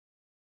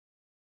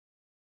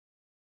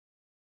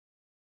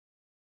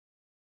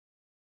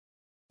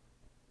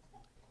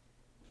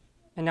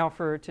And now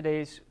for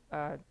today's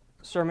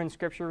sermon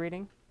scripture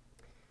reading.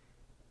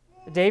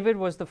 David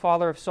was the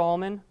father of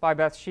Solomon by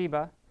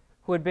Bathsheba,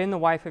 who had been the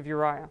wife of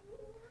Uriah.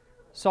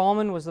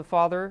 Solomon was the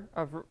father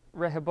of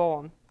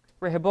Rehoboam,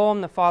 Rehoboam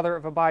the father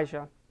of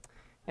Abijah,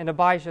 and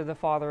Abijah the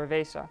father of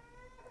Asa.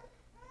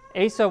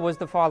 Asa was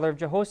the father of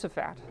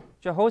Jehoshaphat,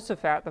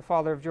 Jehoshaphat the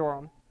father of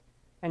Joram,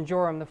 and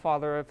Joram the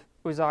father of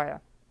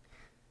Uzziah.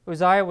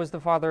 Uzziah was the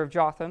father of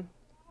Jotham,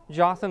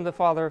 Jotham the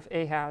father of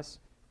Ahaz,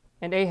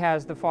 and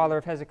Ahaz the father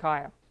of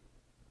Hezekiah.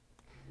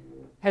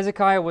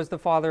 Hezekiah was the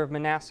father of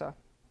Manasseh,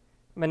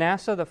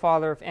 Manasseh the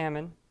father of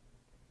Ammon,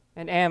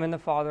 and Ammon the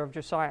father of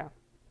Josiah.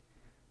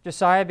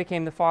 Josiah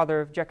became the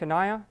father of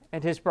Jeconiah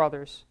and his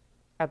brothers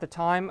at the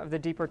time of the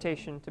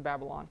deportation to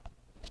Babylon.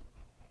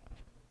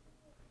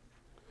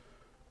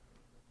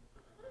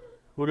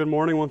 Well, good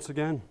morning once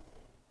again.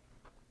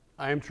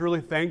 I am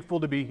truly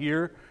thankful to be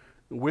here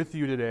with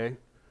you today.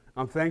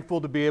 I'm thankful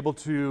to be able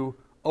to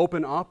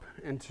open up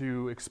and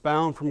to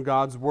expound from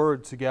God's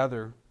Word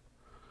together.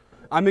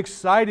 I'm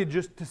excited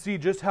just to see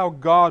just how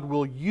God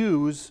will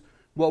use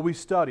what we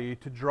study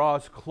to draw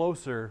us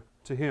closer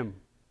to Him.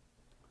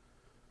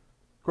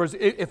 Of course,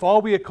 if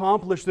all we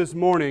accomplish this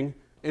morning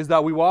is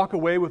that we walk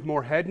away with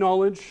more head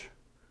knowledge,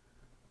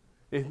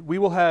 we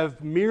will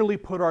have merely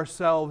put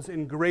ourselves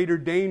in greater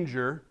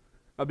danger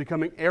of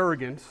becoming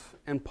arrogant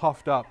and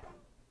puffed up.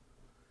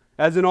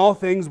 As in all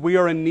things, we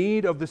are in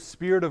need of the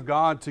Spirit of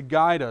God to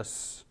guide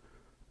us,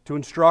 to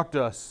instruct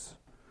us,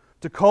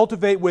 to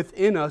cultivate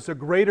within us a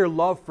greater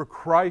love for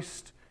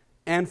Christ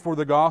and for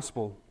the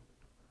gospel.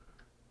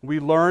 We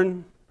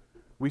learn,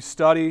 we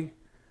study,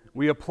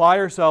 we apply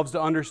ourselves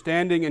to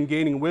understanding and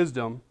gaining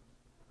wisdom,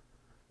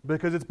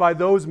 because it's by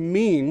those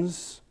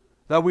means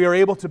that we are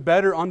able to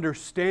better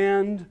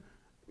understand,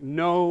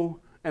 know,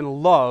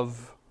 and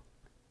love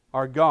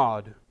our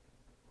God,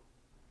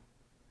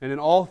 and in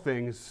all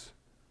things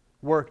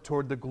work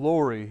toward the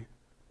glory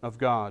of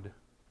God.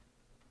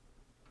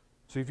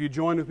 So if you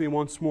join with me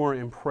once more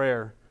in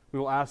prayer, we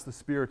will ask the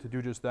Spirit to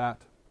do just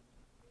that.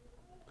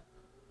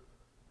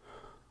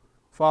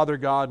 Father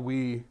God,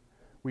 we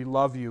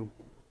love you.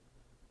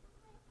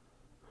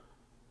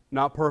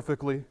 Not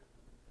perfectly,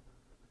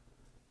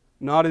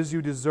 not as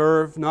you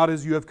deserve, not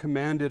as you have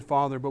commanded,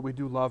 Father, but we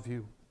do love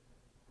you.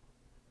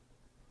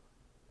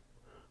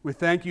 We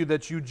thank you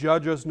that you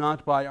judge us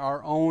not by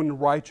our own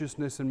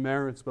righteousness and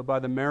merits, but by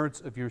the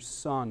merits of your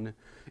Son,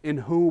 in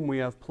whom we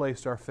have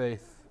placed our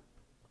faith.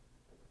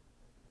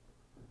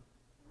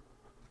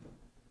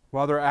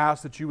 Father, I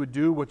ask that you would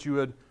do what you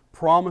had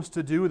promised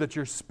to do, that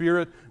your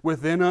Spirit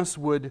within us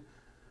would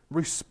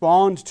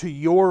respond to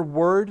your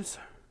words,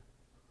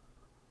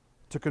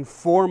 to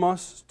conform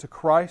us to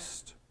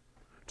Christ,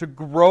 to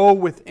grow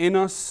within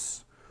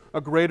us a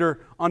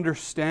greater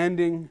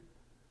understanding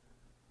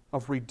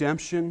of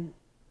redemption,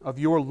 of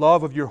your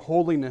love, of your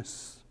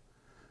holiness,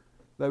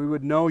 that we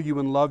would know you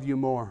and love you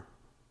more.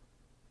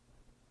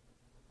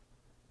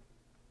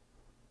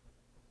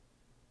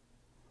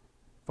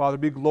 Father,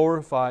 be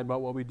glorified by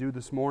what we do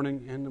this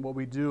morning and what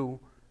we do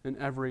in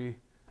every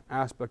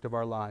aspect of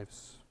our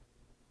lives.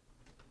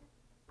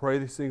 Pray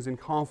these things in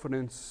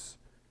confidence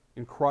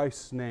in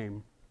Christ's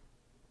name.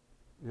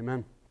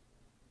 Amen.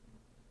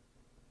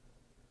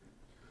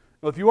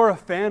 Well, if you are a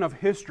fan of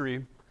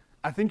history,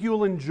 I think you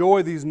will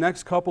enjoy these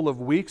next couple of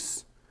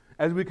weeks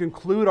as we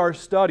conclude our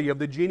study of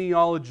the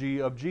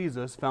genealogy of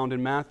Jesus found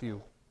in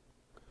Matthew.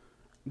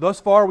 Thus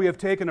far, we have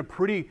taken a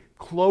pretty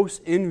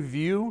close-in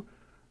view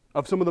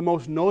of some of the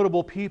most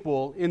notable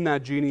people in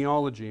that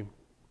genealogy.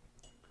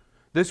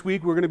 This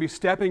week, we're going to be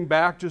stepping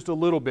back just a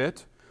little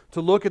bit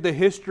to look at the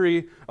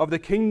history of the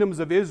kingdoms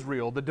of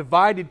Israel, the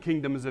divided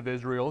kingdoms of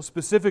Israel,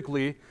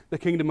 specifically the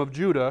kingdom of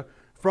Judah,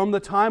 from the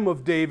time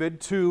of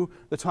David to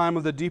the time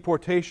of the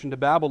deportation to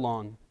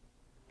Babylon.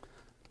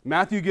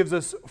 Matthew gives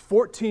us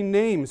 14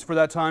 names for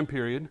that time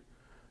period,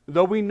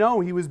 though we know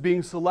he was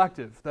being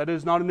selective. That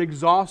is not an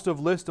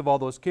exhaustive list of all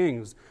those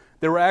kings.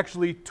 There were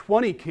actually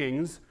 20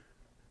 kings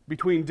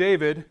between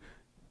David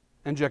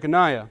and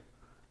Jeconiah,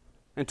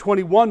 and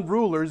 21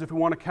 rulers, if we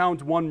want to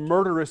count one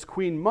murderous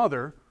queen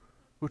mother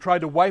who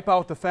tried to wipe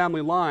out the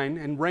family line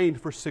and reigned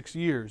for 6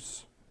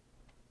 years.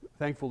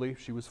 Thankfully,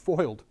 she was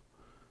foiled.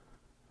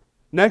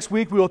 Next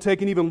week, we will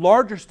take an even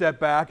larger step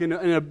back in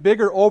a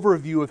bigger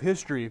overview of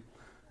history.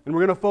 And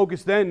we're going to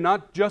focus then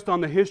not just on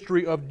the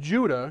history of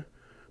Judah,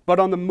 but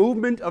on the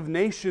movement of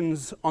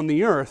nations on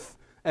the earth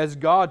as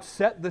God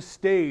set the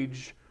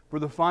stage for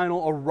the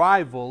final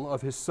arrival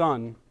of His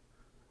Son,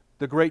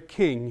 the great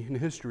King in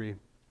history.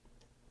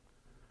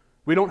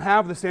 We don't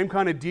have the same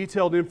kind of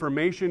detailed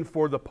information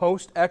for the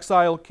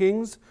post-exile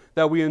kings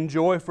that we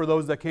enjoy for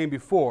those that came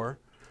before.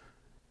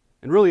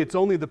 And really, it's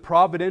only the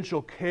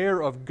providential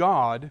care of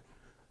God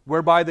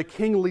whereby the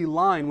kingly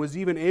line was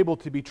even able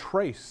to be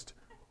traced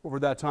over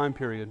that time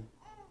period.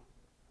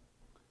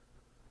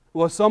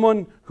 Well, as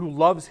someone who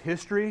loves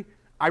history,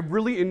 I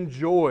really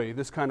enjoy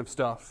this kind of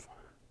stuff.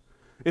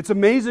 It's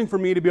amazing for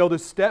me to be able to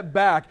step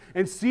back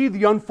and see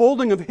the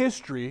unfolding of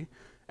history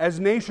as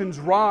nations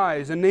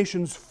rise and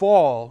nations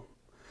fall.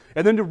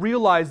 And then to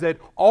realize that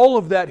all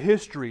of that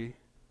history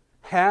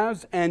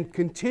has and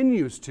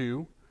continues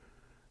to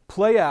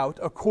play out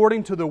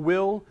according to the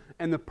will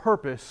and the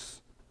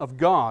purpose of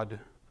God.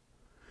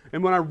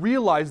 And when I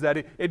realize that,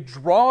 it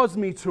draws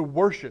me to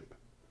worship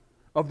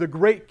of the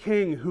great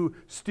King who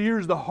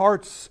steers the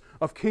hearts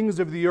of kings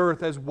of the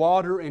earth as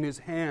water in His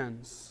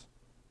hands.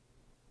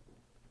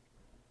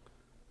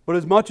 But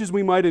as much as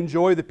we might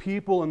enjoy the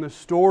people and the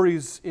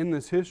stories in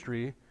this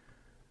history,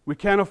 we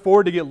can't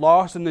afford to get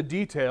lost in the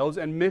details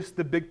and miss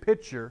the big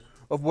picture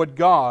of what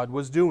God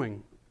was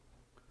doing.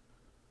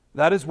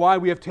 That is why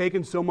we have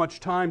taken so much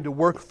time to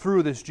work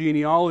through this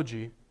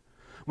genealogy.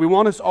 We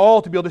want us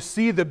all to be able to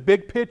see the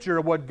big picture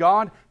of what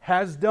God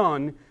has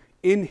done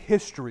in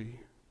history.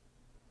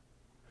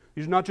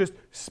 These are not just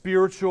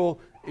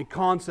spiritual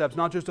concepts,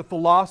 not just a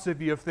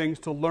philosophy of things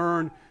to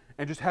learn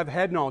and just have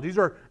head knowledge. These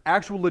are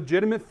actual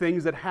legitimate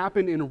things that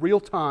happen in real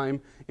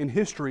time in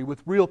history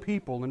with real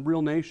people and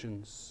real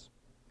nations.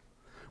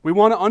 We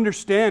want to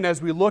understand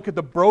as we look at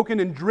the broken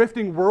and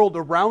drifting world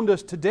around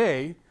us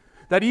today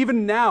that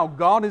even now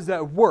God is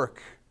at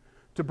work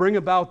to bring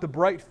about the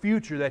bright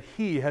future that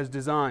He has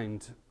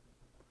designed.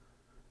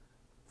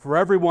 For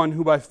everyone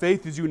who by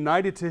faith is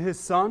united to His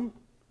Son,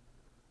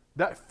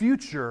 that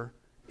future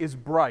is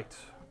bright.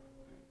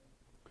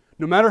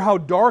 No matter how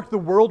dark the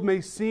world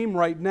may seem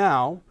right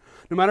now,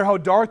 no matter how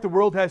dark the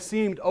world has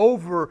seemed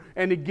over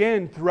and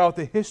again throughout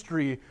the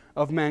history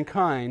of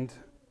mankind,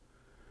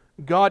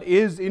 God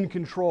is in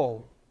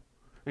control.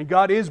 And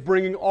God is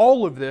bringing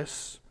all of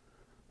this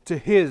to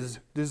His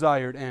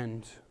desired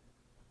end.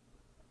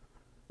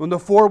 In the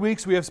 4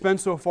 weeks we have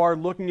spent so far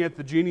looking at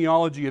the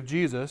genealogy of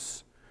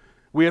Jesus,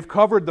 we have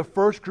covered the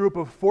first group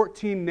of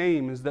 14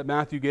 names that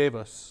Matthew gave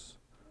us,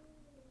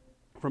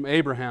 from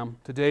Abraham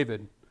to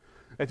David.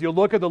 If you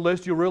look at the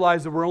list, you'll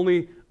realize that we're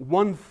only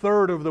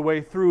 1/3 of the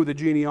way through the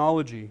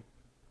genealogy.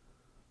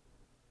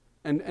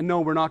 And no,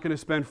 we're not going to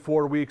spend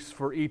 4 weeks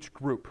for each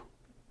group.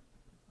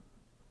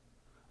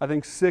 I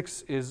think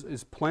 6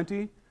 is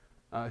plenty,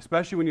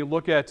 especially when you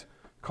look at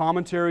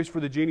commentaries for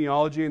the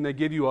genealogy and they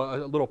give you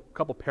a little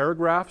couple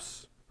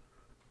paragraphs.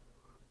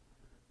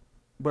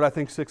 But I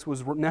think 6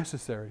 was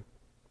necessary.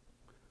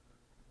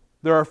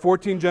 There are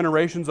 14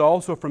 generations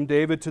also from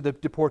David to the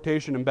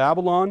deportation in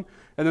Babylon,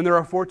 and then there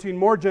are 14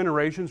 more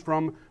generations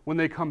from when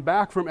they come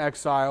back from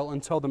exile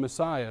until the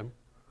Messiah.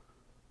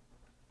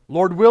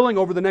 Lord willing,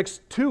 over the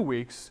next 2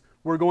 weeks,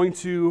 we're going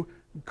to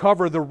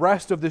cover the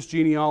rest of this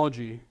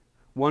genealogy.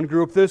 One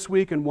group this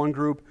week and one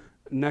group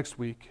next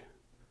week.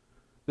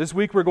 This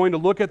week we're going to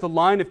look at the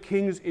line of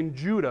kings in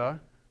Judah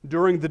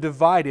during the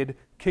divided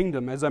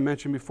kingdom, as I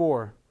mentioned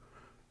before.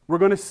 We're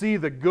going to see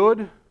the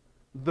good,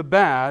 the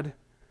bad,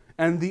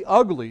 and the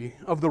ugly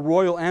of the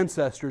royal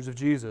ancestors of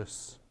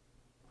Jesus.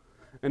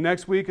 And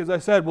next week, as I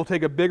said, we'll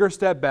take a bigger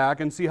step back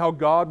and see how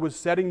God was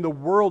setting the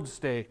world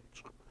stage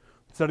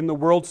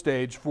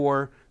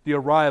for the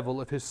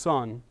arrival of His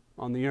Son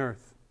on the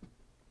earth.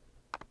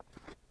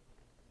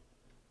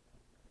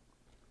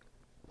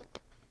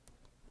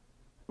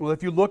 Well,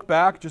 if you look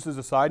back, just as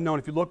a side note,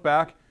 if you look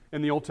back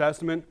in the Old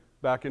Testament,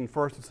 back in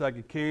 1st and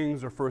 2nd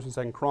Kings or 1st and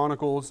 2nd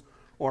Chronicles,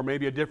 or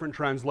maybe a different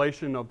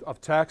translation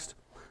of text,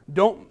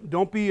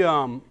 don't be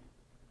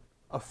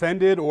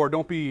offended or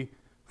don't be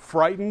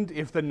frightened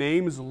if the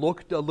names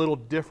looked a little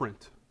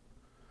different,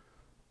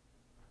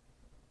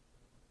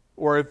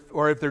 or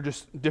if they're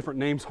just different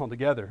names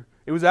altogether.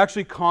 It was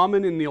actually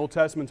common in the Old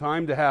Testament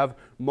time to have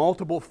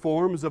multiple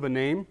forms of a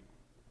name.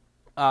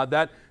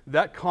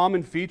 That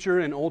common feature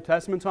in Old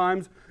Testament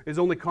times is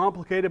only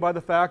complicated by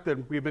the fact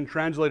that we've been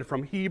translated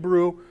from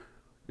Hebrew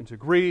into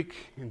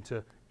Greek,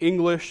 into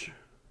English.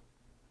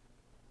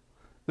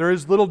 There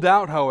is little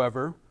doubt,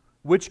 however,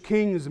 which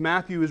kings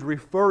Matthew is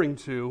referring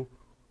to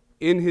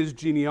in his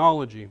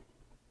genealogy.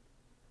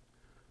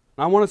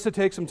 I want us to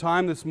take some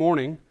time this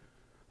morning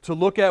to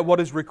look at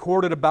what is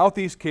recorded about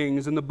these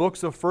kings in the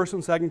books of 1st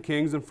and 2nd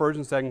Kings and 1st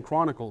and 2nd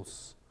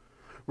Chronicles.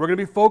 We're going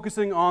to be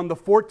focusing on the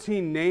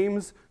 14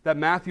 names that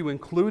Matthew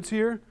includes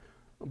here,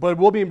 but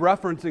we'll be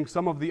referencing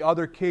some of the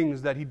other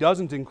kings that he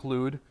doesn't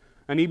include,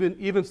 and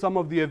even some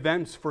of the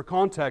events, for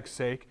context's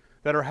sake,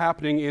 that are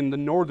happening in the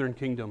northern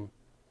kingdom.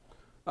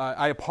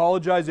 I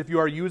apologize if you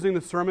are using the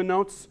sermon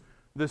notes.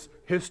 This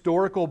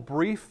historical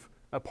brief,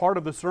 a part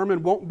of the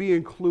sermon, won't be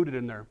included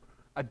in there.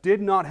 I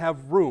did not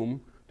have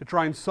room to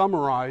try and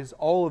summarize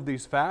all of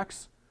these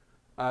facts.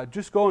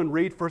 Just go and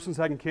read 1st and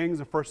 2nd Kings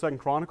and 1st and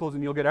 2nd Chronicles,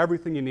 and you'll get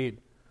everything you need.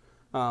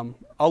 I'll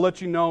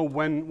let you know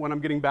when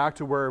I'm getting back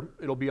to where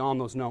it'll be on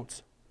those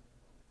notes.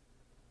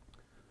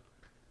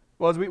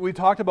 Well, as we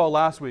talked about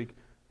last week,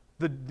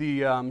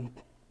 the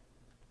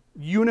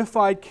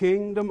unified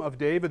kingdom of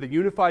David, the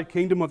unified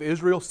kingdom of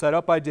Israel set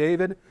up by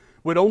David,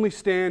 would only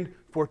stand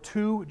for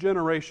 2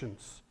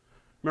 generations.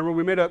 Remember,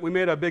 we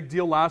made a big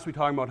deal last week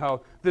talking about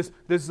how this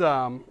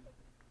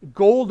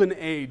golden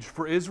age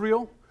for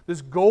Israel,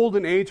 this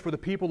golden age for the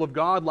people of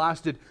God,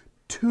 lasted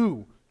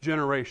 2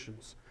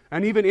 generations.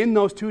 And even in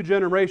those 2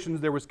 generations,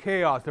 there was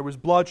chaos, there was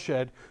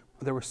bloodshed,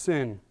 there was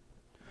sin.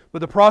 But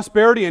the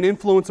prosperity and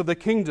influence of the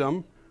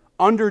kingdom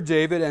under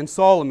David and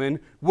Solomon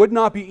would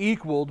not be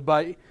equaled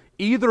by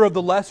either of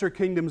the lesser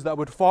kingdoms that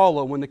would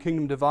follow when the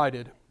kingdom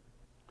divided.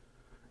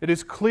 It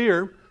is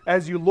clear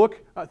as you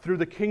look through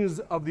the kings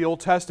of the Old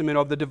Testament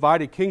of the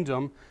divided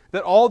kingdom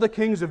that all the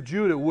kings of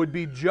Judah would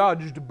be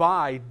judged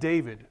by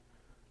David.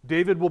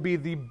 David will be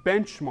the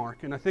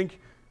benchmark. And I think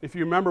if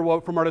you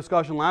remember from our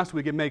discussion last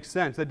week, it makes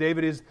sense that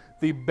David is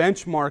the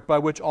benchmark by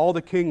which all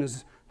the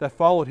kings that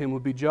followed him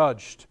would be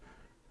judged.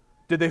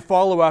 Did they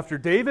follow after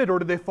David, or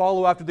did they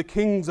follow after the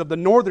kings of the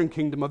northern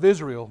kingdom of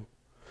Israel?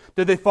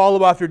 Did they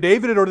follow after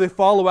David, or did they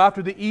follow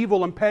after the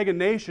evil and pagan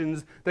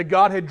nations that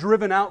God had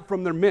driven out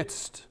from their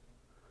midst?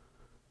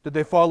 Did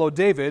they follow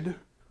David,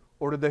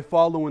 or did they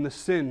follow in the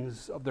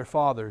sins of their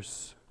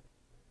fathers?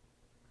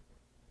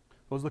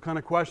 Those are the kind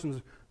of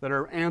questions that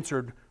are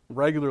answered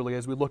regularly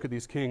as we look at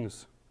these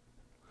kings.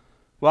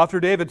 Well, after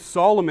David,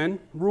 Solomon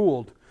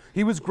ruled.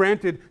 He was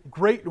granted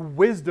great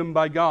wisdom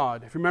by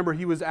God. If you remember,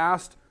 he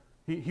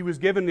was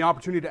given the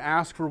opportunity to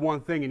ask for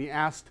one thing, and he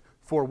asked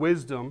for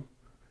wisdom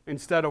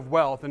instead of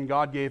wealth, and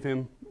God gave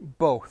him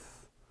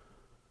both.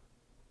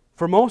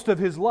 For most of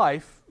his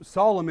life,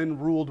 Solomon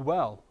ruled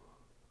well.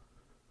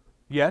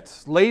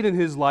 Yet, late in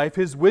his life,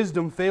 his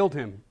wisdom failed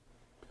him.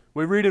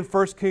 We read in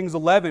 1 Kings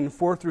 11,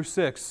 4 through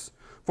 6,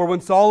 "For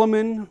when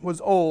Solomon was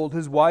old,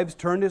 his wives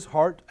turned his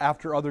heart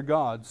after other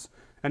gods,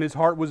 and his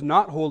heart was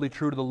not wholly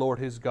true to the Lord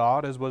his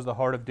God, as was the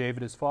heart of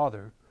David his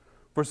father.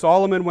 For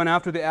Solomon went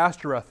after the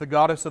Ashtoreth, the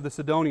goddess of the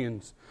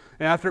Sidonians,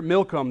 and after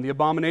Milcom, the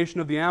abomination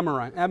of the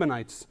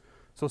Ammonites.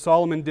 So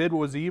Solomon did what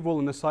was evil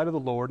in the sight of the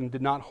Lord, and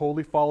did not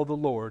wholly follow the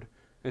Lord,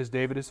 as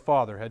David his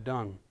father had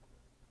done."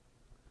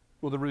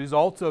 Well, the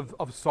results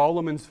of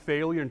Solomon's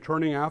failure in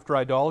turning after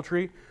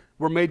idolatry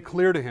were made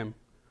clear to him,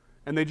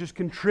 and they just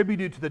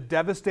contributed to the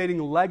devastating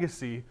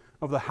legacy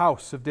of the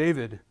house of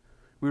David.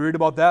 We read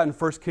about that in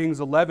 1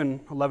 Kings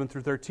 11, 11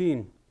 through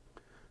 13.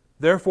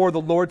 "Therefore the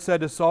Lord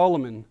said to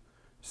Solomon,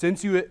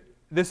 Since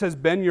this has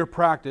been your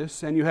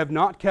practice, and you have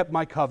not kept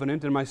my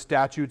covenant and my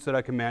statutes that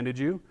I commanded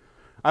you,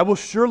 I will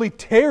surely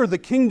tear the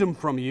kingdom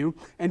from you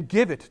and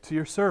give it to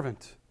your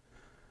servant.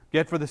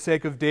 Yet for the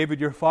sake of David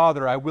your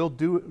father, I will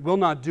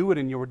not do it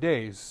in your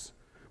days,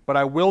 but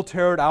I will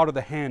tear it out of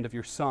the hand of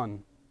your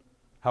son.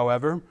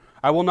 However,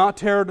 I will not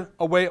tear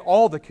away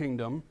all the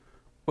kingdom,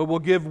 but will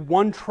give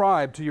one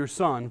tribe to your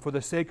son for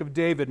the sake of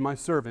David my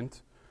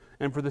servant,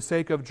 and for the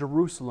sake of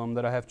Jerusalem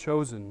that I have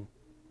chosen."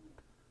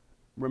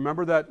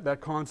 Remember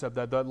that concept,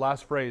 that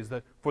last phrase,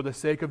 that for the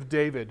sake of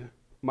David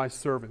my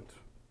servant.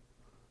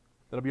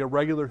 That'll be a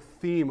regular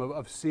theme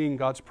of seeing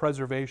God's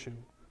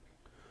preservation.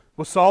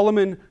 Well,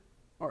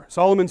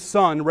 Solomon's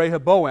son,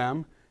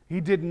 Rehoboam, he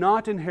did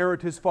not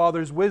inherit his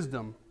father's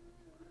wisdom,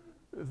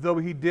 though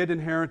he did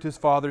inherit his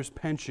father's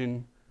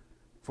penchant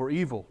for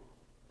evil.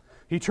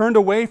 He turned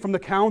away from the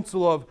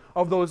counsel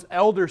of those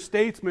elder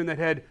statesmen that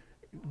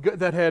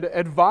had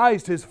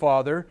advised his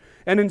father,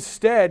 and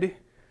instead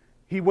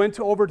he went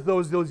over to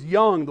those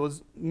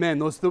men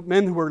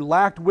who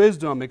lacked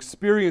wisdom,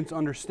 experience,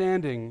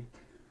 understanding.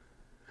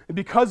 And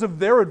because of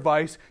their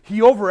advice,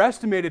 he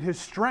overestimated his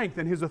strength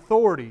and his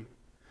authority.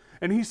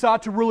 And he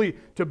sought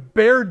to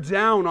bear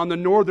down on the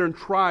northern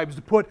tribes,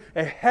 to put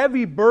a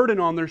heavy burden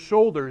on their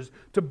shoulders,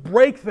 to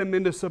break them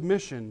into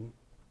submission.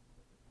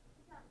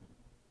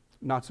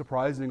 Not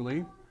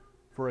surprisingly,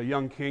 for a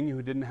young king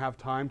who didn't have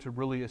time to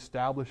really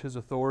establish his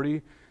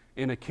authority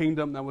in a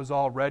kingdom that was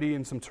already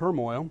in some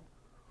turmoil,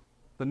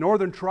 the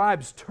northern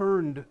tribes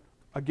turned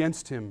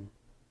against him.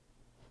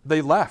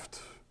 They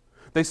left.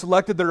 They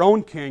selected their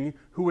own king,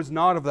 who was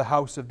not of the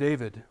house of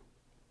David.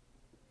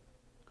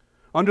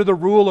 Under the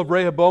rule of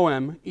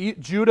Rehoboam,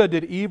 Judah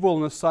did evil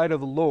in the sight of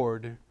the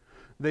Lord.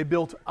 They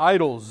built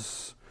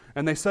idols,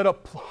 and they set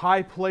up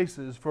high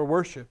places for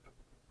worship.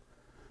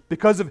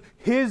 Because of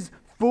his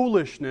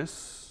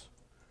foolishness,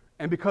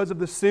 and because of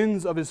the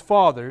sins of his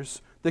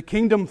fathers, the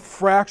kingdom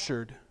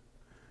fractured,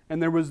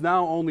 and there was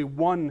now only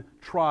one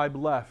tribe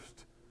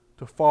left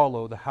to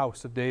follow the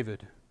house of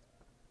David.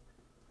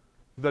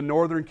 The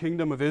northern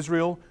kingdom of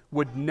Israel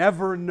would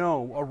never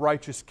know a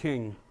righteous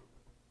king.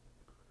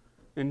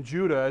 And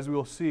Judah, as we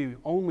will see,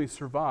 only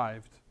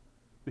survived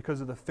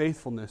because of the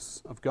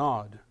faithfulness of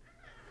God,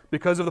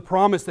 because of the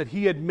promise that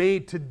he had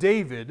made to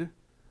David,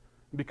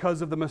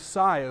 because of the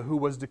Messiah who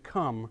was to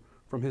come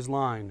from his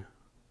line.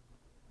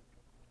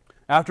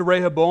 After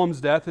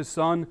Rehoboam's death, his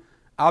son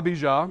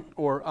Abijah,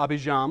 or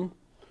Abijam,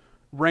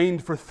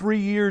 reigned for 3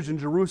 years in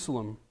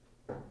Jerusalem,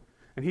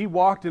 and he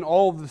walked in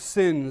all of the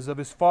sins of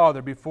his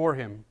father before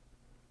him.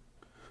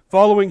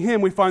 Following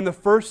him, we find the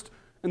first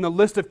in the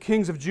list of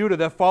kings of Judah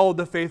that followed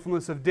the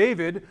faithfulness of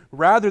David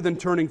rather than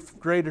turning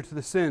greater to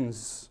the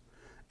sins.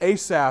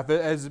 Asaph,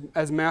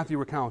 as Matthew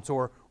recounts,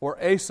 or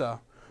Asa,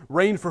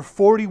 reigned for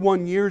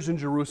 41 years in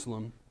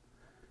Jerusalem.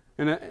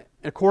 And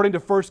according to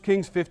 1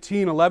 Kings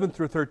 15, 11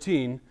 through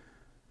 13,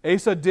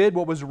 Asa did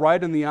what was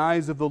right in the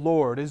eyes of the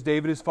Lord, as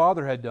David his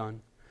father had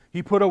done.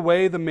 He put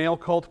away the male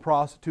cult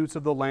prostitutes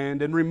of the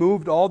land and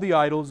removed all the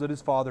idols that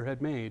his father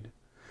had made.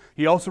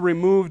 He also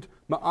removed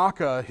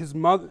Maacah,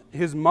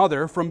 his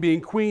mother, from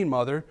being queen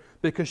mother,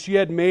 because she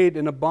had made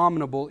an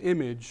abominable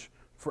image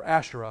for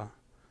Asherah.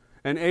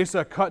 And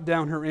Asa cut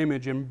down her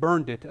image and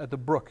burned it at the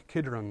brook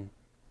Kidron.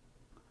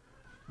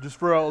 Just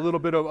for a little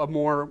bit of a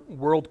more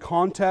world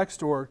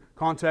context, or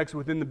context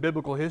within the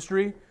biblical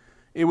history,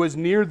 it was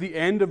near the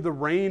end of the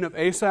reign of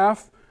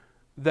Asaph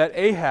that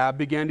Ahab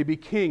began to be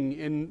king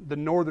in the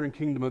northern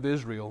kingdom of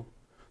Israel.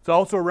 It's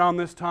also around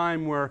this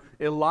time where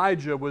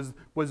Elijah was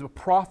a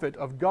prophet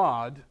of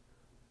God,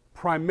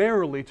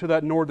 primarily to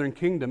that northern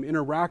kingdom,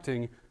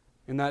 interacting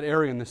in that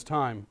area in this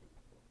time.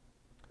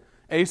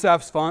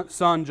 Asaph's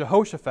son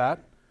Jehoshaphat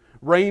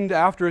reigned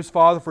after his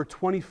father for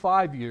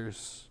 25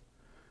 years.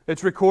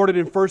 It's recorded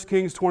in 1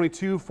 Kings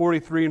 22,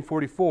 43 and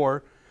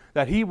 44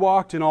 that he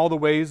walked in all the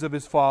ways of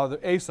his father,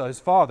 Asa, his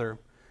father.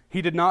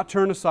 He did not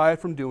turn aside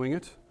from doing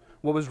it,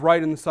 what was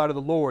right in the sight of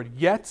the Lord.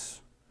 Yet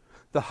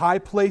the high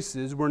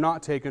places were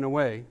not taken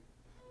away.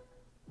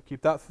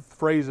 Keep that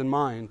phrase in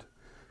mind.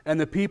 And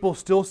the people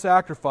still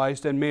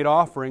sacrificed and made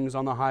offerings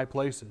on the high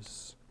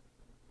places.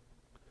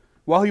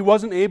 While he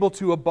wasn't able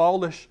to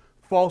abolish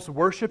false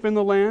worship in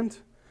the land,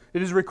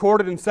 it is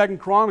recorded in 2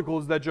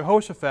 Chronicles that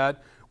Jehoshaphat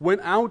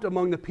went out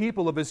among the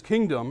people of his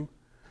kingdom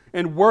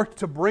and worked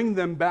to bring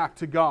them back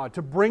to God,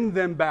 to bring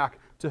them back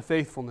to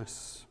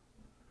faithfulness.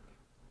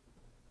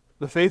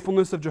 The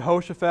faithfulness of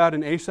Jehoshaphat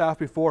and Asaph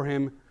before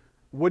him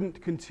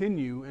wouldn't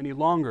continue any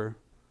longer.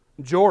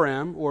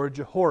 Joram, or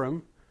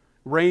Jehoram,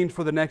 reigned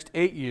for the next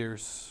 8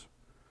 years.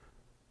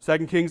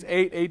 2 Kings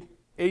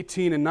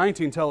 18 and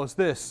 19 tell us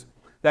this,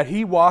 that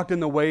he walked in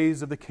the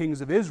ways of the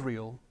kings of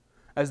Israel,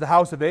 as the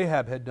house of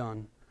Ahab had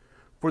done.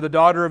 For the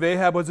daughter of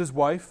Ahab was his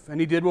wife, and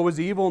he did what was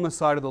evil in the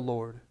sight of the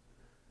Lord.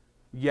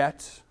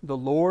 Yet the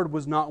Lord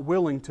was not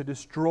willing to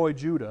destroy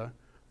Judah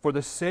for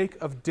the sake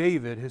of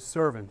David his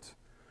servant,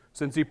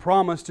 since he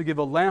promised to give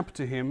a lamp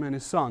to him and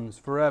his sons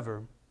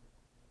forever.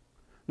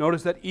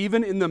 Notice that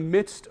even in the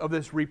midst of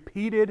this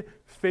repeated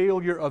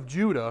failure of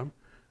Judah,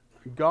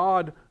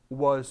 God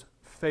was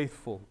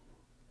faithful.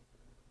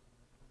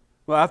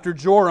 Well, after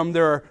Joram,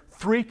 there are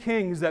 3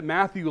 kings that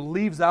Matthew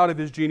leaves out of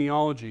his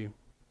genealogy.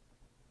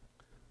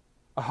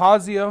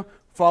 Ahaziah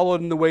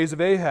followed in the ways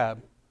of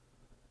Ahab.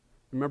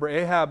 Remember,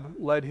 Ahab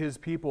led his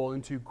people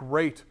into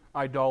great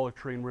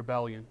idolatry and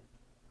rebellion,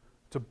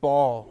 to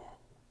Baal.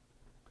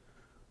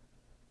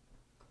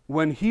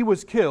 When he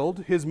was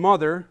killed, his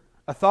mother,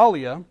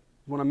 Athaliah,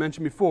 one I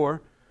mentioned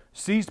before,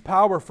 seized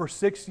power for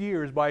 6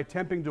 years by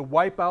attempting to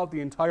wipe out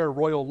the entire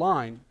royal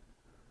line.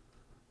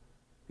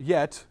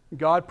 Yet,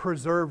 God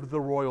preserved the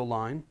royal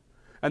line,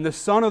 and the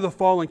son of the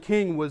fallen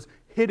king was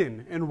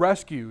hidden and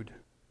rescued.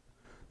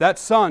 That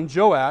son,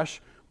 Joash,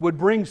 would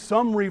bring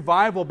some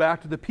revival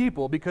back to the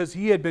people because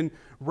he had been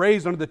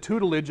raised under the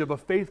tutelage of a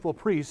faithful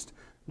priest,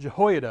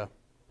 Jehoiada.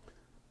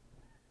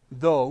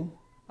 Though,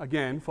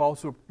 again,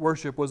 false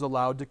worship was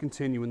allowed to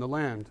continue in the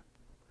land.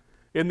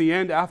 In the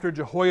end, after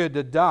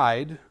Jehoiada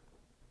died,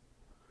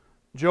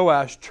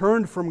 Joash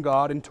turned from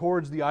God and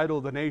towards the idol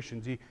of the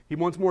nations. He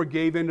once more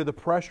gave in to the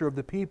pressure of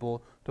the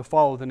people to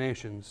follow the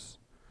nations.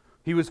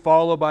 He was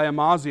followed by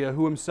Amaziah,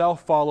 who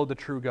himself followed the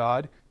true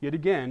God, yet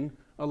again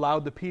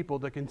allowed the people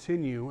to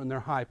continue in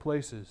their high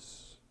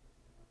places.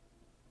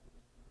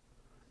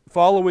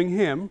 Following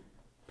him,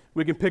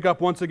 we can pick up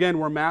once again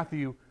where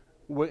Matthew,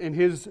 in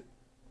his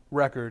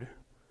record,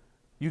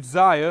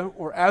 Uzziah,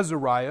 or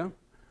Azariah,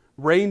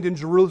 reigned in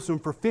Jerusalem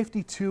for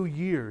 52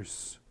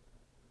 years.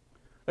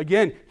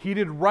 Again, he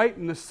did right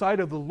in the sight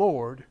of the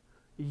Lord,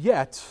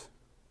 yet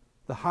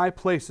the high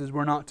places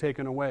were not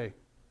taken away.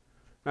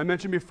 I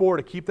mentioned before,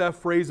 to keep that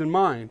phrase in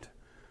mind,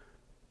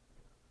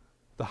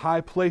 the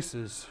high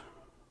places.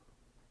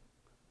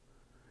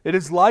 It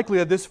is likely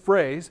that this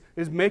phrase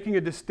is making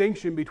a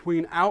distinction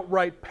between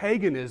outright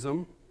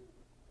paganism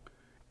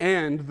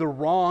and the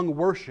wrong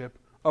worship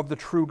of the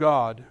true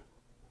God.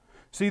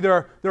 See,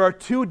 there are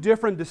 2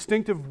 different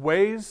distinctive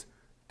ways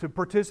to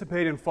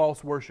participate in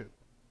false worship.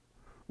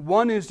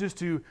 One is just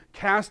to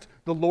cast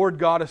the Lord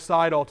God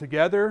aside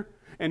altogether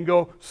and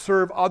go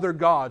serve other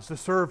gods, to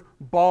serve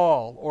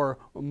Baal or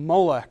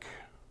Molech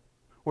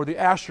or the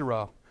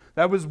Asherah.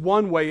 That was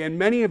one way, and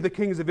many of the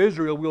kings of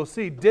Israel, we'll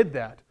see, did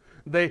that.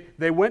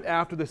 They went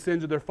after the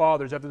sins of their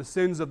fathers, after the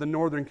sins of the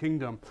northern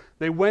kingdom.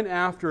 They went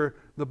after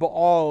the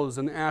Baals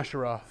and the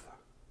Asherah.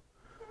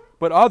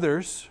 But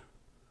others,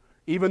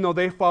 even though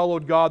they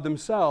followed God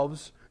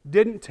themselves,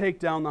 didn't take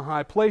down the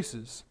high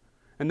places.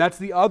 And that's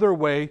the other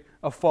way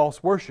of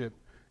false worship.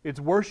 It's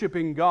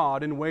worshiping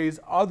God in ways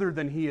other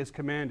than He has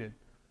commanded.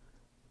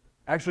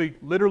 Actually,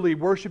 literally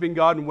worshiping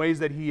God in ways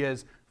that He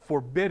has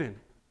forbidden.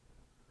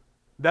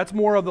 That's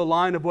more of the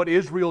line of what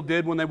Israel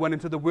did when they went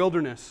into the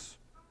wilderness.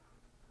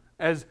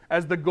 As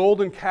the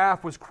golden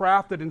calf was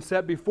crafted and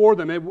set before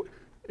them,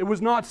 it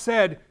was not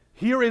said,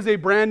 here is a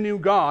brand new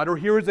God, or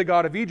here is a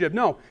God of Egypt.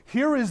 No,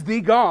 here is the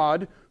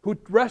God who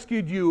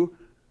rescued you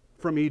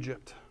from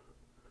Egypt.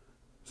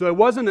 So it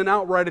wasn't an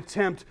outright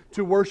attempt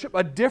to worship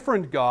a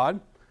different God,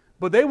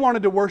 but they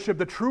wanted to worship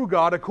the true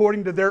God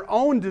according to their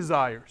own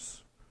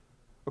desires.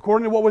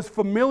 according to what was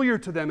familiar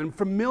to them and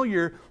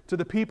familiar to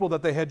the people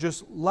that they had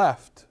just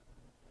left.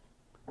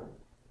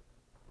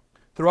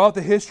 Throughout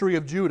the history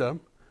of Judah,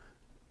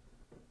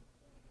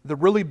 the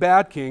really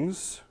bad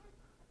kings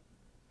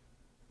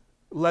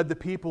led the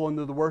people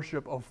into the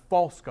worship of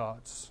false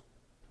gods,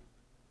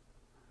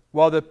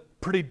 while the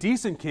pretty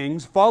decent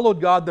kings followed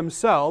God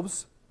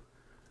themselves,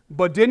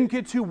 but didn't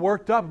get too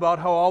worked up about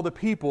how all the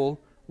people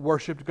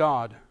worshiped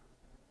God.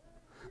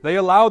 They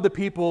allowed the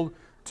people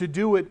to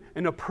do it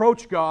and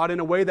approach God in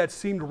a way that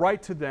seemed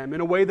right to them,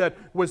 in a way that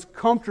was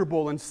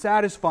comfortable and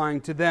satisfying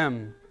to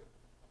them,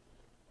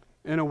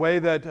 in a way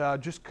that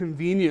just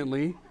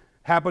conveniently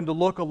happened to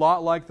look a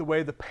lot like the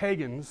way the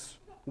pagans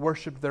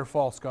worshipped their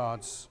false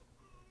gods.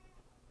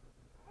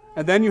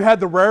 And then you had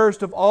the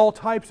rarest of all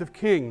types of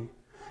king.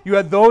 You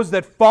had those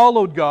that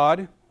followed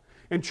God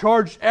and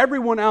charged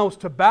everyone else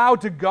to bow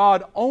to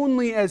God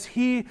only as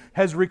He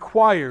has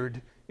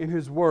required in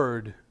His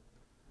Word.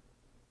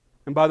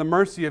 And by the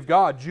mercy of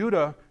God,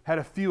 Judah had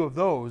a few of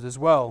those as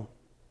well.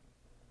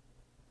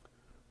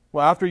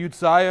 Well, after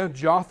Uzziah,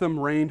 Jotham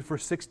reigned for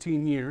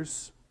 16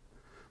 years.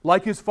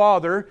 Like his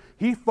father,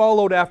 he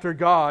followed after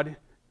God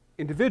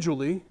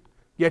individually,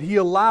 yet he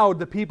allowed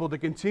the people to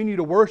continue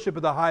to worship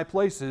at the high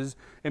places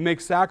and make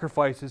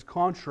sacrifices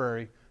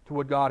contrary to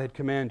what God had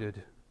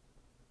commanded.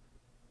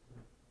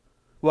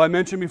 Well, I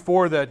mentioned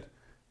before that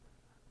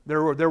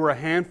there were a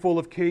handful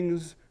of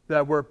kings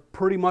that were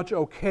pretty much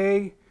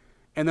okay,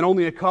 and then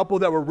only a couple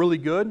that were really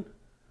good.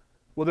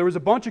 Well, there was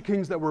a bunch of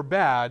kings that were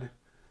bad,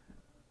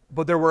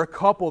 but there were a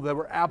couple that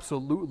were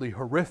absolutely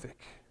horrific.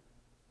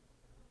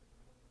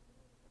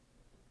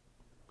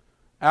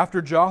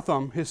 After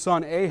Jotham, his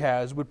son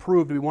Ahaz would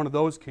prove to be one of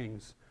those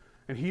kings,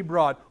 and he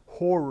brought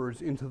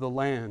horrors into the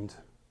land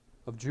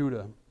of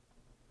Judah.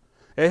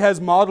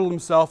 Ahaz modeled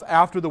himself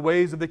after the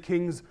ways of the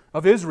kings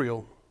of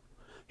Israel.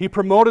 He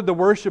promoted the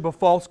worship of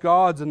false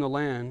gods in the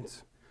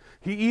land.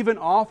 He even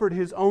offered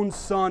his own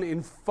son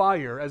in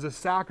fire as a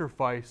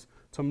sacrifice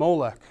to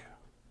Molech.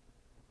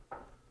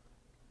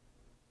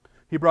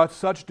 He brought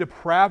such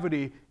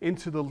depravity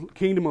into the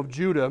kingdom of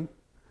Judah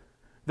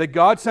that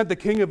God sent the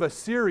king of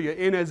Assyria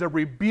in as a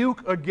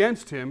rebuke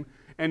against him,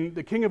 and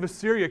the king of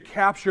Assyria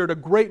captured a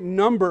great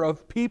number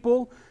of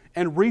people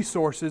and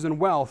resources and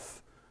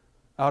wealth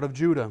out of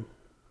Judah.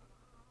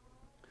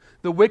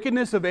 The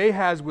wickedness of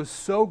Ahaz was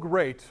so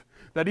great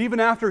that even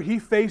after he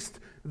faced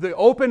the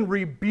open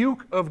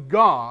rebuke of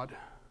God,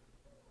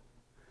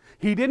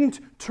 he didn't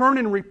turn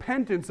in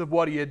repentance of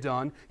what he had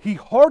done. He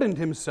hardened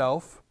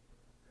himself,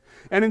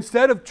 and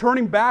instead of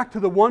turning back to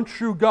the one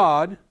true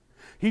God,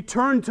 he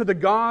turned to the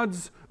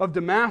gods of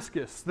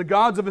Damascus, the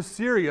gods of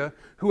Assyria,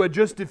 who had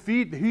just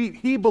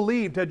he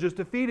believed had just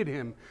defeated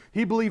him.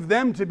 He believed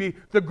them to be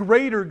the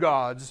greater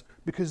gods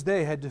because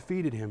they had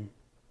defeated him.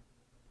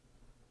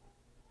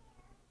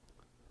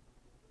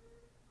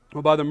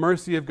 Well, by the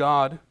mercy of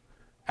God,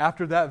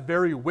 after that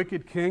very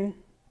wicked king,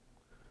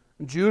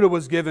 Judah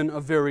was given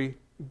a very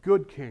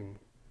good king,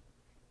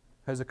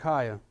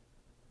 Hezekiah.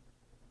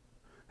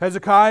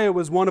 Hezekiah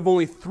was one of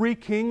only 3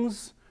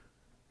 kings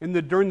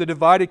during the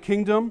divided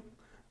kingdom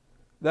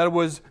that it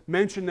was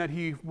mentioned that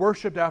he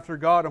worshipped after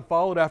God and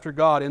followed after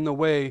God in the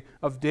way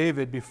of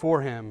David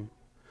before him.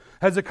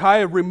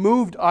 Hezekiah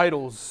removed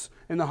idols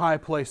in the high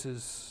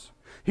places.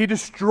 He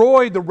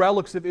destroyed the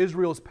relics of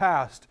Israel's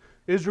past.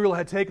 Israel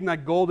had taken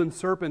that golden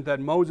serpent that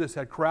Moses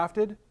had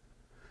crafted.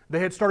 They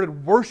had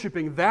started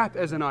worshiping that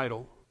as an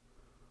idol.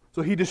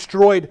 So he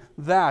destroyed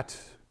that.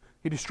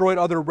 He destroyed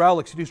other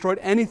relics. He destroyed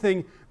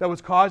anything that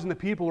was causing the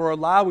people or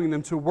allowing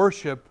them to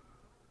worship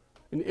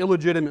in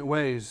illegitimate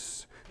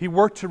ways. He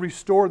worked to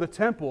restore the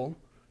temple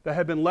that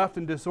had been left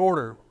in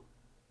disorder.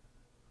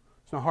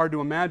 It's not hard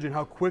to imagine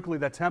how quickly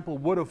that temple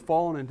would have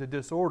fallen into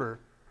disorder.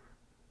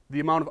 The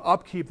amount of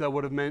upkeep that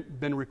would have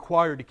been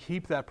required to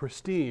keep that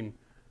pristine,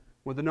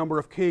 with the number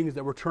of kings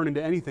that were turning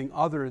to anything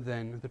other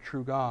than the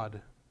true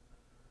God.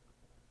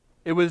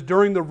 It was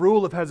during the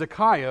rule of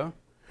Hezekiah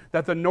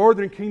that the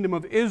northern kingdom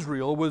of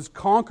Israel was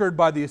conquered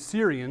by the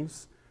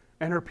Assyrians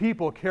and her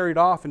people carried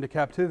off into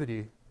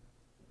captivity.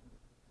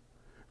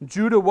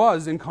 Judah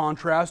was, in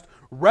contrast,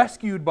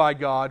 rescued by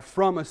God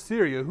from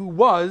Assyria, who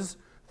was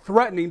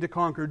threatening to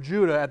conquer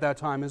Judah at that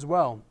time as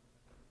well.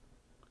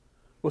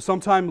 Well,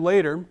 sometime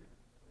later,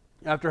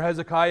 after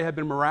Hezekiah had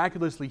been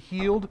miraculously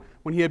healed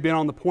when he had been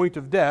on the point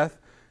of death,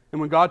 and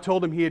when God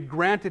told him he had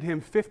granted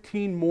him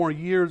 15 more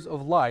years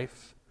of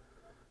life,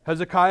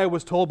 Hezekiah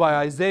was told by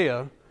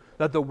Isaiah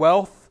that the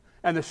wealth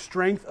and the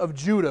strength of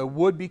Judah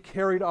would be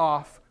carried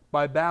off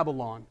by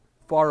Babylon,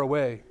 far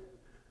away.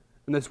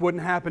 And this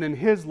wouldn't happen in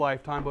his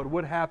lifetime, but it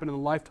would happen in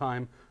the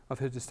lifetime of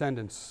his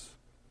descendants.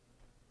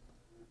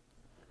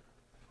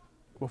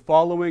 Well,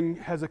 following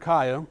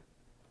Hezekiah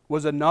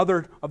was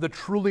another of the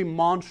truly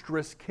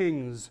monstrous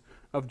kings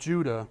of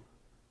Judah,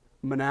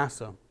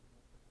 Manasseh.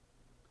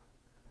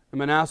 And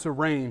Manasseh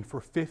reigned for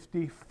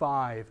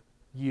 55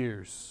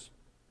 years.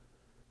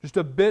 Just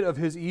a bit of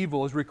his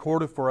evil is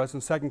recorded for us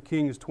in 2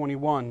 Kings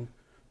 21,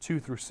 2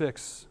 through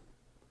 6.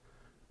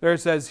 There it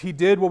says, "He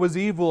did what was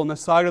evil in the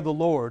sight of the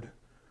Lord,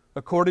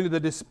 according to the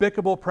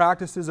despicable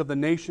practices of the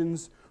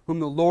nations whom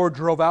the Lord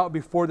drove out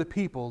before the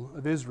people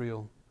of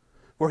Israel.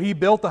 For he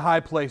built the high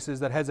places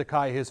that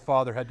Hezekiah his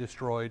father had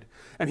destroyed,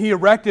 and he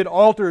erected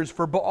altars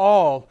for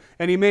Baal,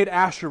 and he made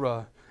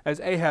Asherah, as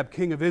Ahab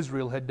king of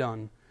Israel had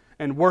done,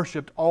 and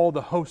worshipped all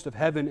the host of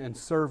heaven and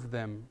served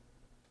them.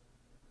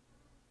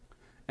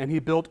 And he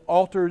built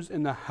altars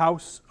in the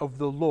house of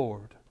the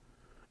Lord,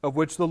 of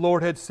which the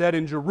Lord had said,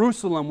 In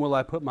Jerusalem will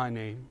I put my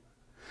name.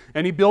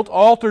 And he built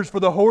altars for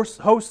the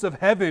hosts of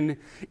heaven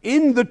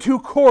in the two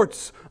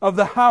courts of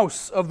the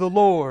house of the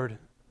Lord.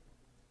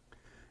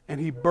 And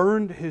he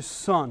burned his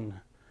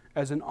son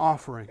as an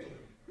offering.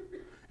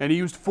 And he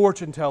used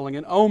fortune-telling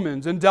and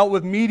omens, and dealt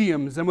with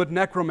mediums and with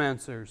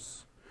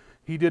necromancers.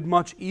 He did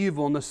much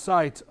evil in the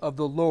sight of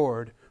the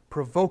Lord,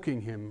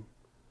 provoking him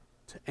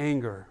to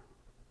anger.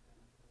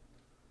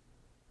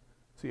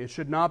 See, it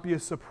should not be a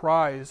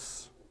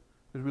surprise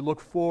as we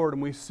look forward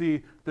and we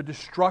see the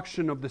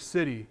destruction of the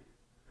city,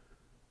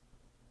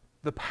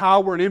 the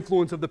power and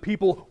influence of the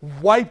people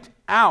wiped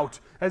out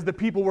as the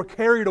people were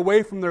carried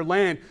away from their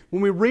land.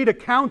 When we read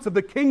accounts of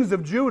the kings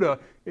of Judah,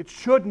 it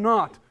should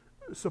not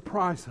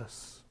surprise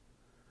us.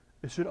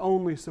 It should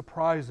only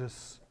surprise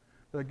us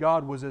that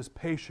God was as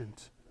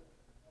patient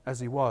as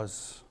He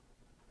was.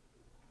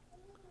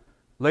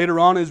 Later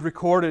on is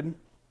recorded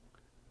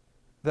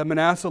that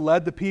Manasseh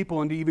led the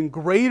people into even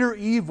greater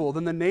evil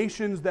than the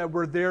nations that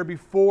were there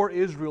before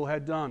Israel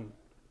had done.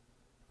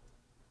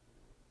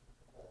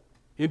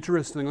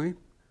 Interestingly,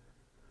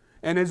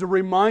 and as a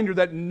reminder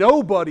that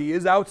nobody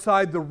is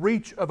outside the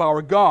reach of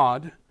our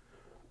God,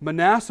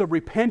 Manasseh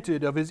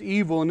repented of his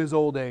evil in his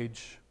old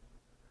age.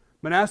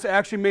 Manasseh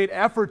actually made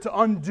effort to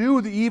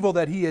undo the evil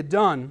that he had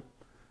done.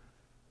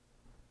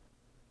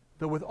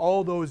 Though with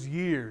all those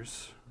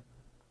years,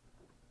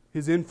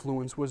 his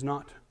influence was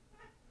not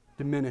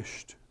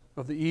diminished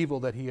of the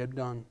evil that he had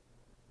done.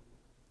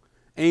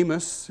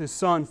 Amos, his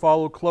son,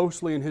 followed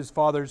closely in his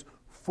father's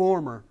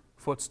former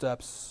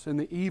footsteps in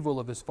the evil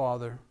of his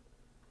father.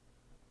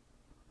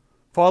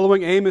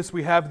 Following Amos,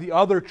 we have the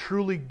other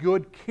truly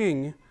good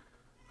king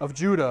of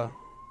Judah,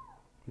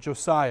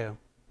 Josiah.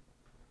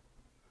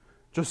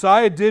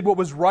 Josiah did what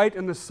was right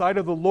in the sight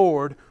of the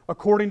Lord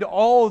according to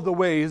all of the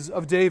ways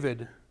of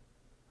David.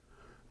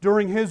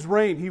 During his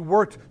reign, he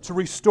worked to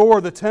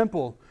restore the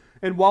temple.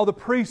 And while the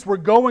priests were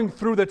going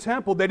through the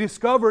temple, they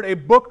discovered a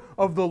book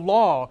of the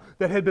law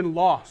that had been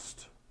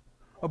lost.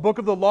 A book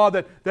of the law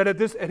that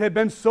it had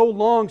been so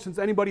long since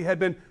anybody had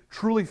been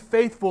truly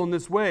faithful in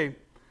this way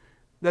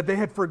that they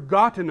had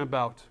forgotten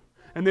about.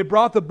 And they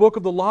brought the book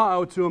of the law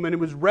out to him, and it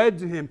was read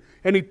to him.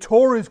 And he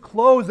tore his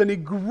clothes, and he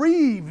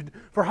grieved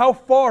for how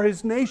far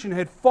his nation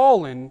had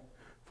fallen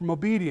from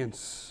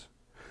obedience.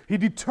 He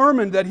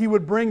determined that he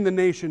would bring the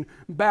nation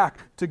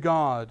back to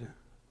God.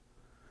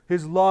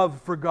 His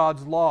love for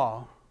God's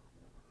law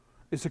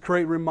is a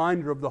great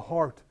reminder of the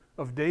heart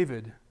of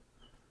David,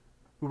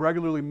 who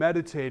regularly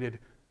meditated,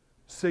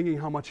 singing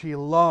how much he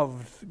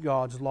loved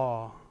God's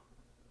law.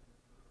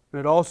 And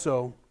it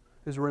also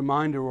is a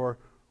reminder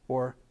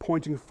or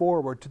pointing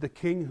forward to the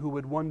king who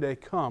would one day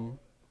come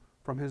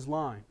from his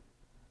line.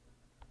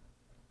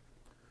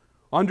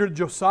 Under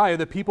Josiah,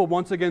 the people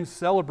once again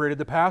celebrated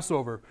the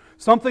Passover,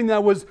 something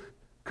that was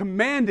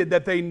commanded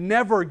that they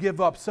never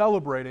give up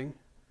celebrating,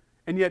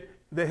 and yet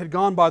they had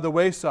gone by the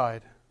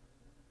wayside.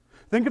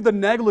 Think of the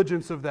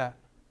negligence of that.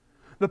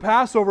 The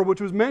Passover,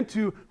 which was meant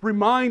to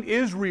remind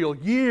Israel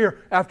year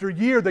after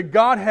year that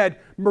God had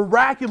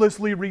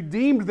miraculously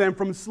redeemed them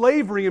from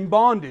slavery and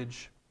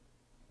bondage.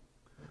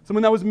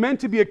 Something that was meant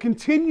to be a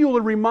continual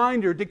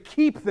reminder to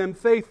keep them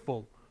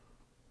faithful.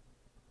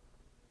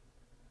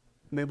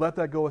 And they let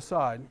that go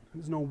aside.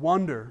 It's no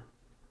wonder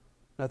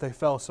that they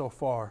fell so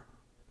far.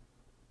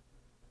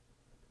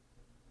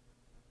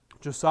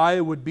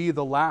 Josiah would be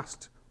the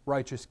last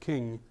righteous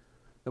king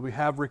that we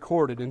have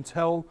recorded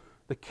until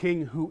the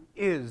king who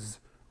is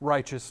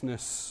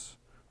righteousness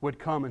would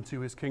come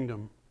into his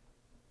kingdom.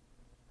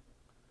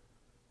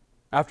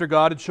 After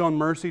God had shown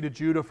mercy to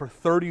Judah for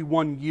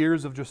 31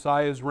 years of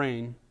Josiah's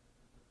reign,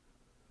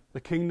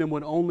 the kingdom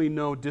would only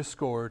know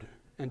discord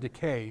and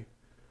decay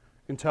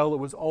until it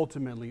was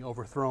ultimately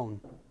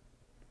overthrown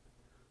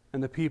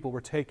and the people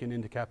were taken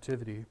into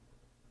captivity.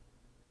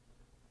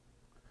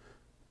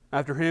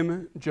 After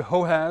him,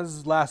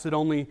 Jehoahaz lasted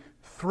only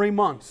 3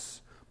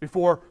 months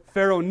before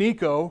Pharaoh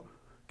Necho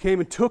came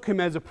and took him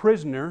as a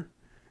prisoner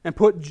and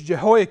put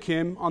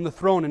Jehoiakim on the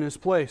throne in his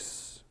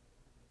place.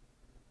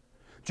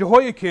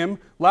 Jehoiakim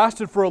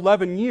lasted for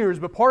 11 years,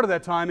 but part of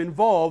that time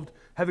involved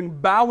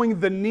bowing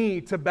the knee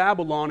to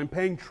Babylon and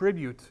paying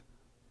tribute.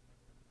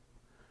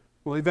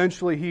 Well,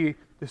 eventually he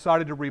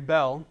decided to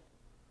rebel,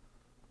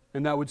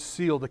 and that would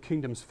seal the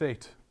kingdom's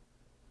fate.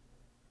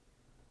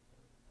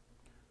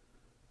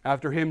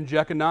 After him,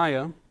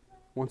 Jeconiah,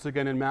 once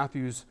again in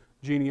Matthew's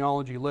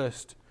genealogy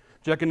list,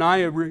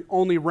 Jeconiah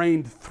only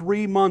reigned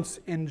 3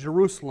 months in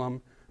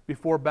Jerusalem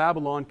before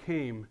Babylon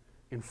came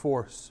in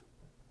force.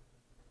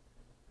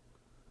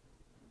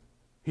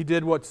 He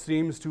did what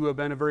seems to have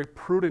been a very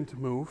prudent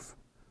move.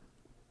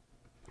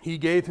 he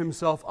gave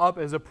himself up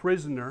as a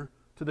prisoner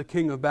to the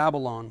king of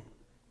Babylon.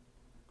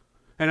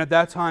 And at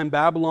that time,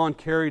 Babylon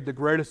carried the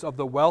greatest of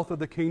the wealth of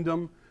the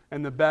kingdom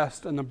and the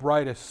best and the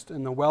brightest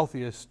and the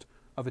wealthiest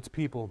of its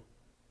people.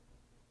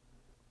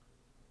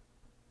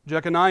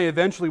 Jeconiah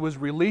eventually was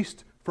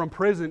released from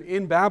prison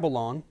in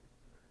Babylon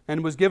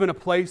and was given a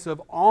place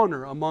of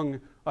honor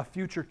among a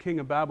future king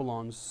of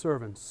Babylon's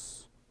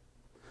servants.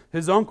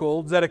 His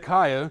uncle,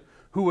 Zedekiah,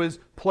 who was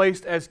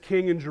placed as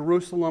king in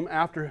Jerusalem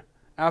after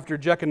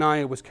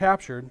Jeconiah was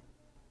captured,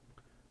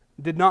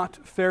 did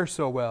not fare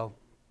so well.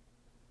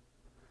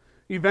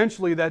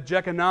 Eventually, that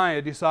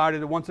Jeconiah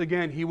decided that once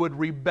again he would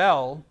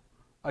rebel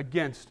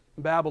against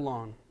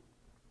Babylon.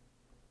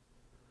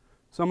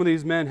 Some of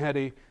these men had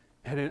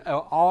an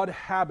odd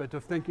habit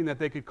of thinking that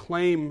they could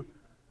claim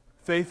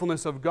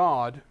faithfulness of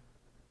God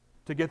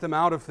to get them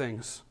out of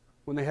things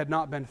when they had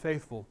not been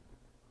faithful.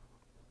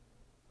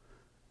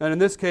 And in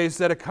this case,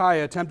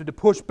 Zedekiah attempted to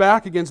push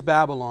back against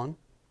Babylon.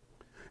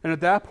 And at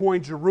that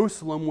point,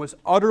 Jerusalem was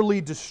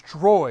utterly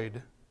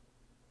destroyed.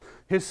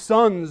 His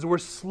sons were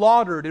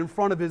slaughtered in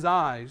front of his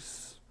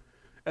eyes.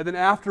 And then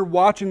after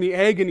watching the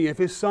agony of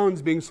his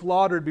sons being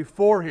slaughtered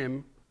before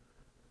him,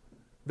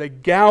 they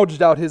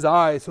gouged out his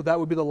eyes, so that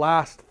would be the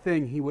last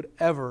thing he would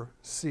ever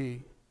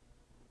see.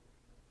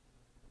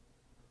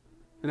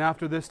 And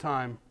after this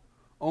time,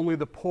 only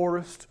the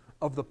poorest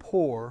of the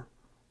poor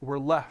were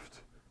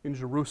left in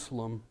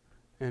Jerusalem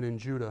and in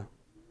Judah.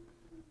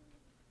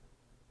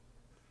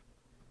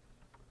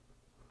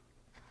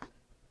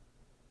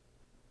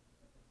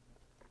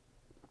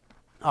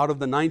 Out of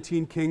the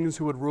 19 kings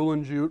who would rule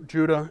in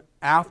Judah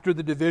after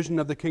the division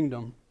of the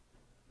kingdom,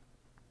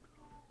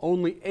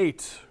 only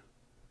 8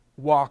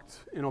 walked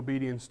in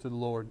obedience to the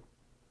Lord.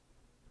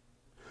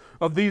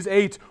 Of these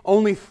 8,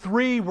 only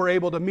 3 were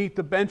able to meet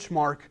the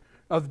benchmark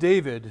of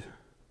David.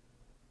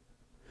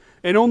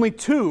 And only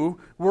 2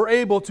 were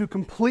able to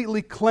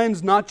completely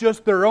cleanse not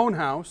just their own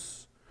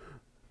house,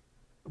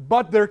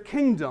 but their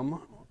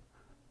kingdom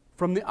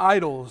from the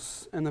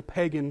idols and the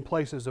pagan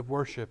places of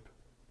worship.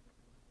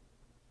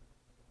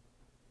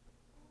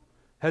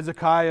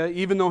 Hezekiah,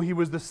 even though he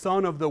was the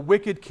son of the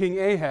wicked King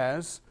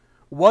Ahaz,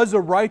 was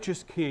a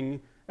righteous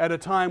king at a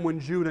time when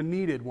Judah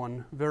needed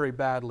one very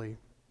badly.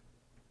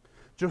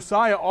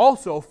 Josiah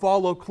also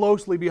followed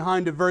closely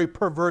behind a very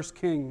perverse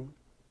king.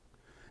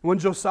 When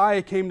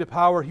Josiah came to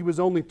power, he was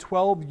only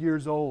 12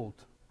 years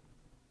old.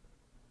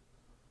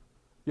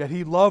 Yet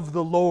he loved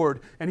the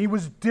Lord, and he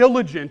was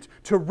diligent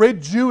to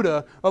rid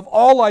Judah of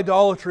all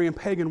idolatry and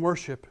pagan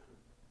worship.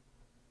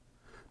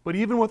 But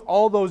even with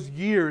all those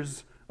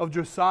years of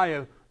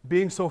Josiah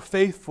being so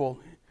faithful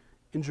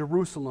in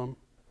Jerusalem,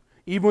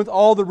 even with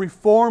all the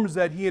reforms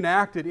that he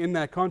enacted in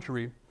that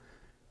country,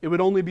 it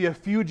would only be a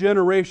few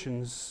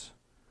generations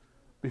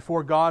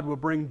before God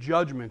would bring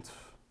judgment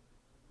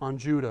on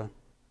Judah,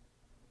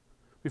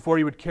 before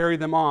he would carry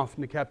them off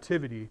into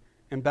captivity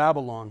in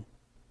Babylon.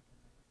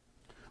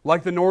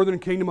 Like the northern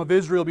kingdom of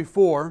Israel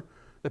before,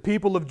 the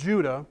people of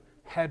Judah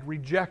had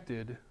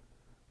rejected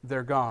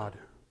their God.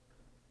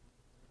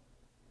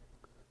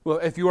 Well,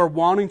 if you are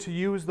wanting to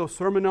use those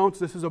sermon notes,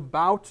 this is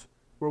about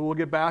where we'll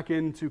get back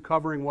into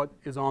covering what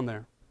is on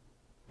there,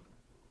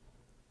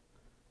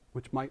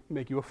 which might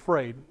make you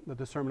afraid that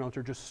the sermon notes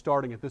are just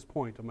starting at this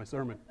point of my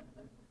sermon.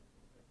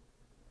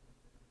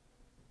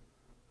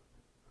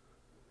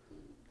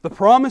 The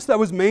promise that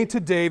was made to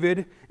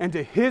David and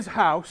to his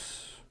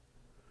house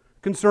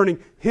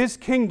concerning his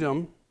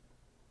kingdom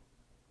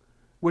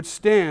would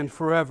stand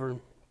forever.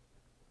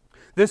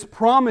 This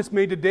promise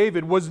made to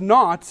David was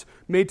not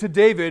made to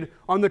David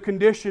on the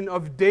condition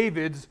of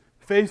David's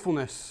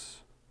faithfulness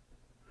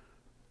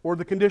or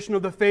the condition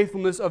of the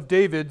faithfulness of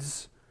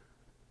David's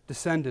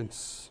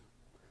descendants.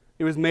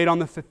 It was made on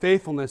the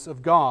faithfulness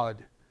of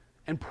God,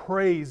 and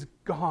praise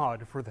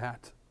God for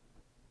that.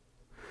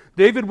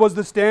 David was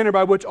the standard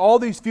by which all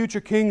these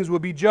future kings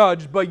would be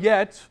judged, but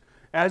yet,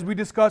 as we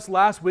discussed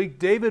last week,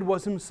 David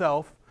was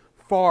himself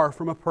far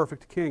from a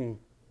perfect king.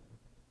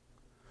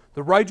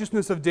 The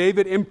righteousness of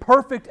David,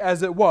 imperfect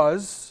as it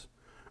was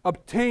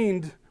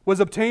obtained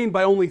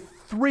by only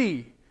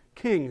 3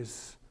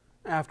 kings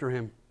after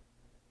him.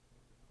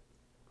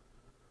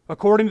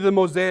 According to the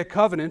Mosaic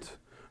covenant,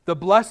 the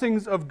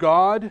blessings of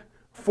God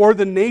for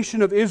the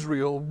nation of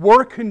Israel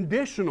were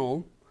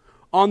conditional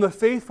on the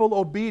faithful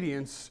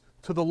obedience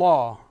to the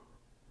law.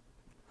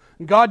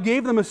 God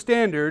gave them a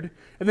standard,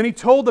 and then He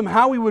told them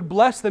how He would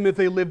bless them if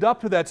they lived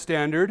up to that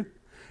standard,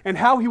 and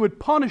how He would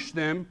punish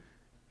them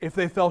if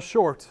they fell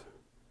short.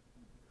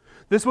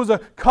 This was a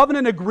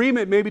covenant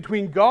agreement made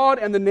between God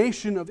and the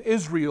nation of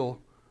Israel.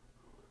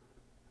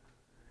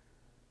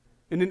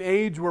 In an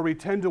age where we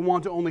tend to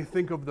want to only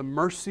think of the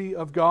mercy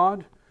of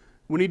God,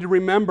 we need to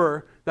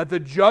remember that the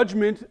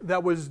judgment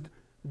that was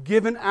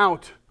given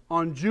out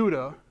on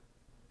Judah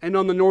and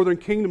on the northern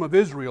kingdom of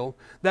Israel,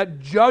 that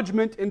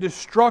judgment and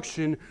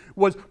destruction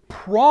was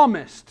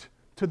promised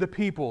to the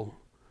people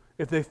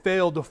if they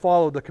failed to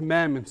follow the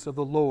commandments of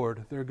the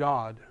Lord their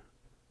God.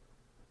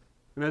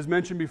 And as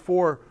mentioned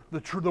before,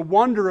 the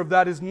wonder of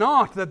that is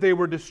not that they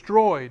were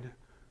destroyed.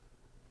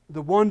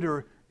 The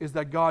wonder is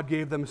that God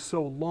gave them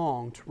so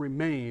long to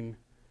remain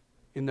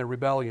in their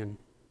rebellion.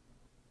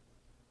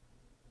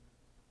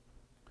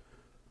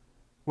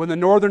 When the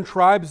northern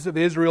tribes of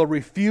Israel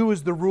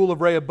refused the rule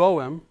of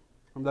Rehoboam,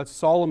 that's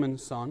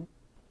Solomon's son,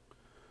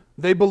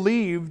 they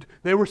believed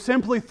they were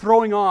simply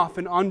throwing off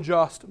an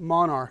unjust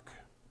monarch.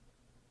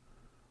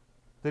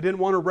 They didn't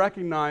want to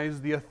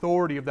recognize the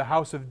authority of the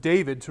house of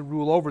David to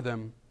rule over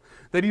them.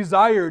 They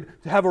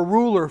desired to have a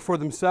ruler for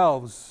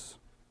themselves.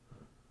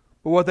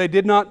 But what they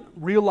did not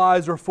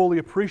realize or fully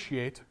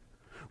appreciate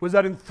was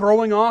that in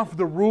throwing off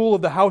the rule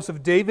of the house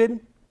of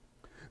David,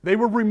 they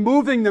were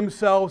removing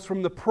themselves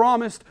from the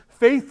promised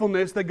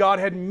faithfulness that God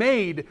had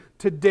made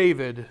to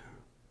David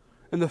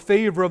and the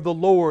favor of the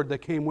Lord that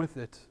came with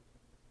it.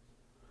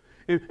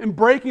 In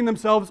breaking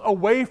themselves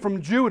away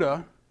from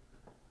Judah,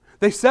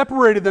 they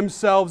separated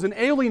themselves and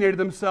alienated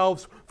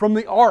themselves from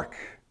the ark,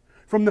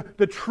 from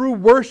the true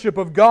worship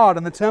of God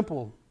in the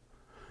temple.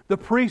 The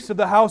priests of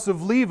the house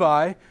of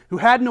Levi, who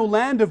had no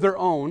land of their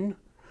own,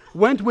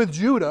 went with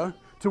Judah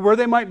to where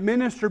they might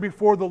minister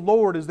before the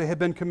Lord as they had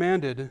been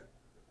commanded.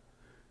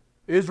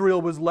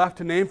 Israel was left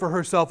to name for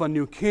herself a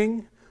new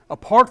king,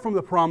 apart from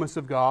the promise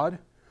of God,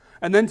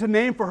 and then to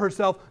name for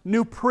herself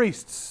new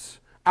priests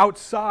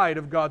outside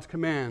of God's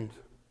command.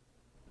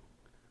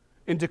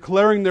 In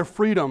declaring their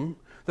freedom,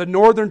 the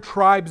northern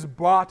tribes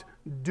brought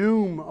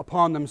doom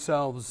upon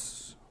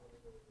themselves.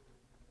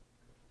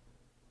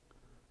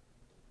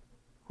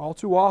 All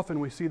too often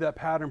we see that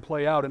pattern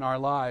play out in our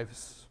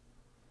lives,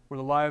 or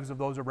the lives of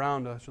those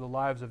around us, or the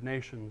lives of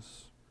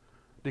nations.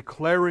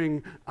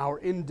 Declaring our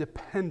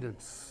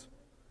independence,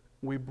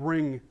 we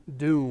bring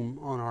doom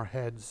on our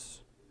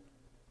heads.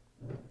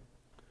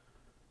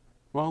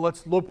 Well,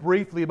 let's look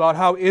briefly about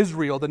how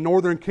Israel, the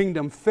northern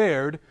kingdom,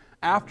 fared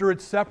after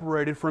it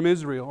separated from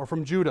Israel, or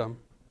from Judah.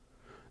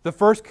 The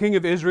first king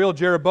of Israel,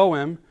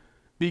 Jeroboam,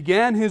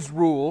 began his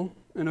rule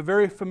in a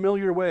very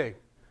familiar way.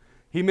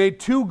 He made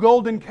 2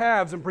 golden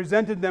calves and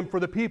presented them for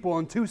the people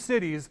in 2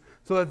 cities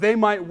so that they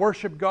might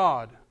worship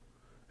God.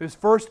 His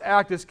first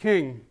act as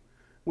king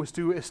was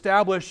to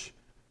establish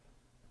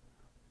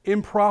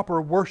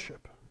improper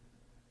worship,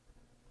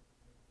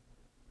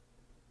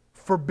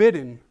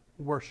 forbidden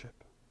worship.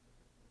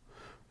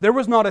 There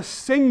was not a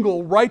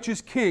single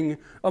righteous king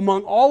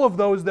among all of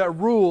those that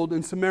ruled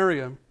in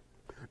Samaria.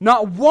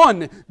 Not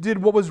one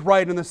did what was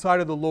right in the sight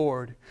of the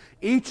Lord.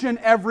 Each and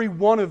every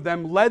one of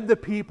them led the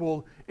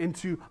people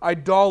into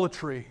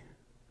idolatry,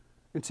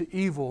 into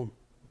evil.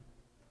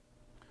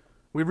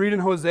 We read in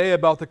Hosea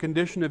about the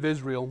condition of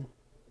Israel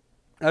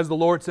as the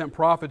Lord sent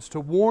prophets to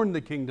warn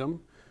the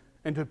kingdom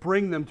and to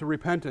bring them to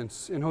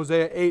repentance. In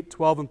Hosea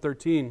 8:12 and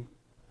 13,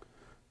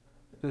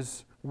 it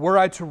says, "Were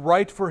I to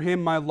write for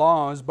him my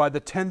laws by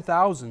the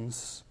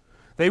 10,000s,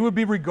 they would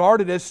be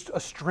regarded as a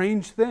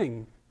strange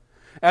thing.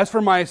 As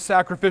for my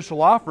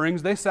sacrificial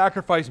offerings, they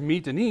sacrifice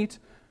meat and eat,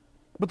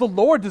 but the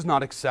Lord does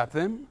not accept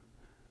them.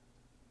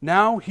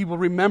 Now he will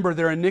remember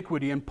their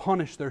iniquity and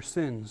punish their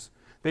sins.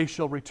 They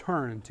shall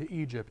return to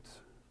Egypt."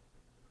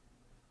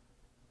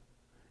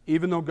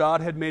 Even though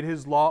God had made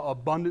his law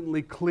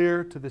abundantly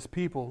clear to this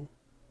people,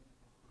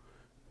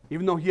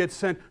 even though he had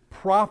sent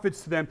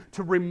prophets to them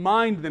to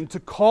remind them, to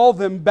call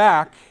them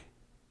back,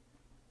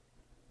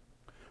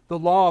 the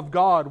law of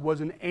God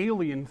was an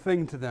alien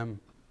thing to them.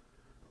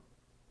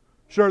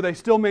 Sure, they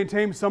still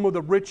maintained some of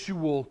the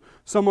ritual,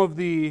 some of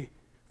the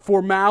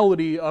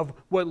formality of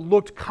what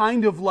looked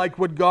kind of like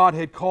what God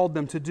had called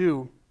them to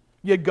do.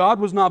 Yet God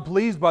was not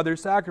pleased by their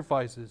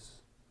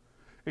sacrifices.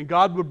 And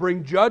God would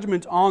bring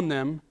judgment on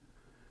them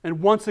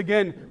and once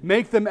again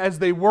make them as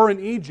they were in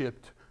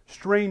Egypt,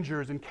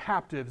 strangers and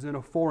captives in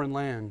a foreign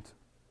land.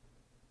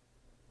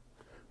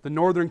 The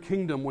northern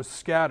kingdom was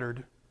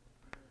scattered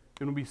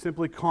and would be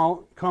simply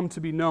come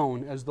to be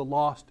known as the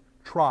lost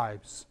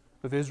tribes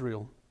of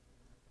Israel.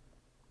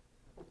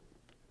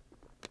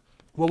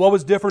 Well, what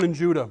was different in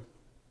Judah?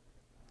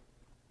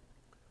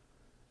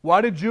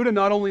 Why did Judah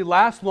not only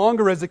last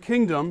longer as a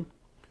kingdom,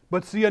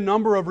 but see a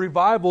number of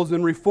revivals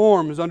and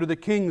reforms under the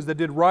kings that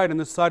did right in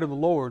the sight of the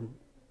Lord?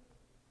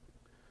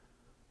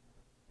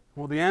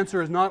 Well, the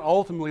answer is not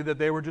ultimately that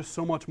they were just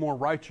so much more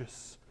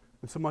righteous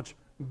and so much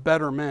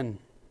better men.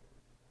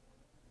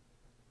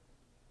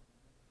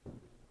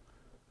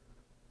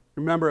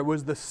 Remember, it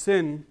was the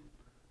sin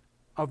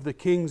of the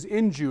kings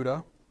in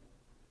Judah,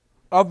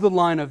 of the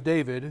line of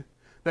David,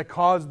 that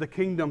caused the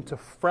kingdom to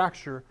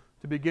fracture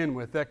to begin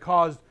with, that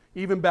caused,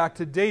 even back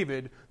to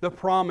David, the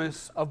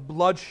promise of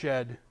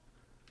bloodshed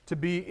to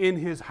be in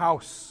his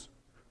house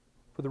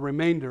for the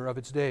remainder of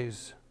its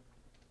days.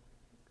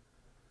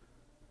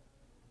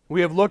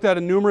 We have looked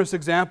at numerous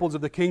examples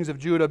of the kings of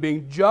Judah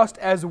being just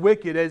as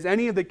wicked as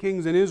any of the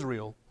kings in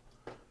Israel,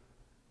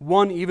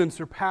 one even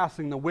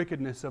surpassing the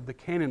wickedness of the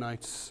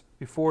Canaanites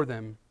before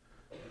them,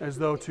 as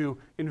though to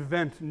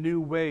invent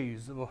new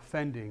ways of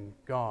offending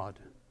God.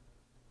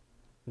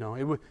 No,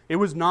 it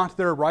was not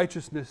their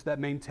righteousness that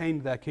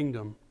maintained that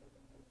kingdom.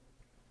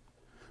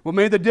 What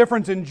made the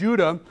difference in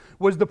Judah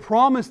was the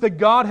promise that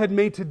God had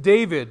made to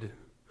David,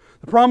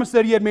 the promise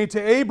that He had made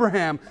to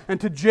Abraham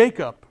and to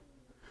Jacob.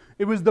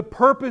 It was the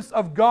purpose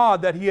of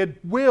God that He had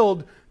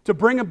willed to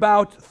bring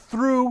about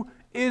through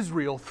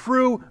Israel,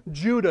 through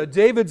Judah,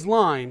 David's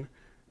line,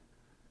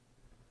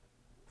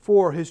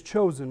 for His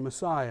chosen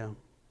Messiah.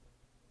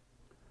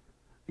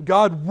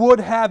 God would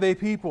have a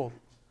people.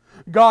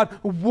 God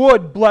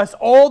would bless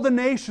all the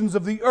nations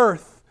of the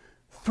earth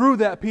through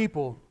that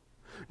people.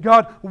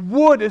 God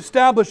would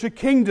establish a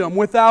kingdom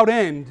without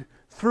end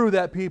through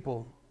that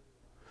people.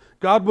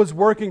 God was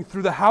working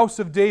through the house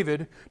of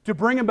David to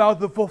bring about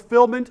the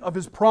fulfillment of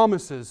His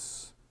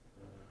promises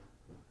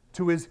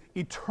to His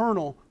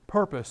eternal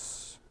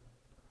purpose,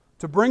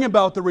 to bring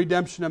about the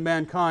redemption of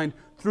mankind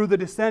through the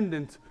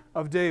descendant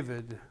of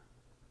David,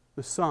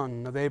 the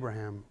son of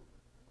Abraham.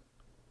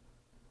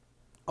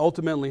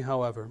 Ultimately,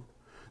 however,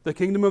 the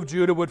kingdom of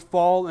Judah would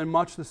fall in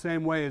much the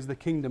same way as the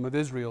kingdom of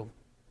Israel.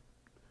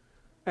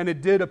 And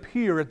it did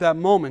appear at that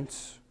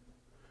moment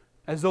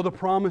as though the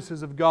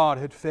promises of God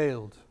had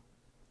failed.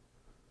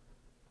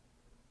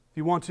 If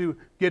you want to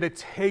get a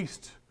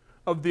taste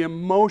of the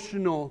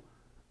emotional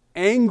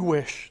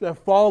anguish that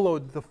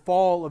followed the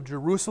fall of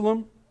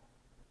Jerusalem,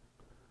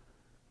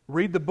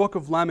 read the book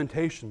of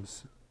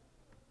Lamentations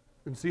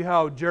and see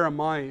how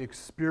Jeremiah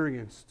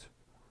experienced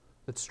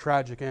its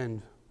tragic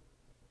end.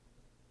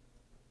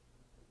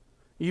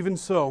 Even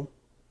so,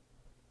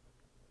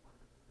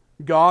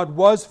 God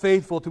was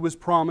faithful to His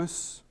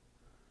promise,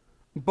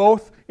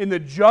 both in the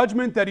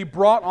judgment that He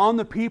brought on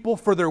the people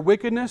for their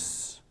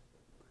wickedness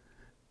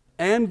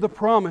and the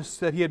promise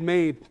that He had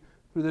made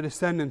through the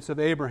descendants of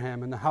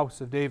Abraham and the house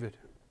of David.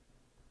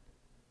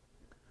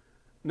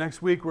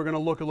 Next week we're going to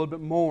look a little bit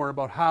more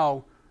about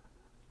how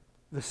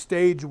the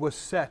stage was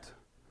set,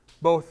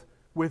 both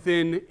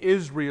within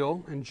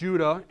Israel and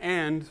Judah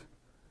and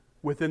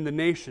within the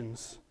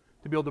nations,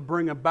 to be able to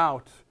bring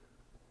about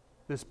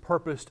this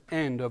purposed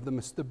end of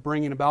the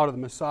bringing about of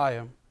the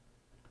Messiah.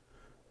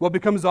 What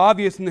becomes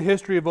obvious in the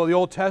history of the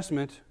Old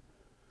Testament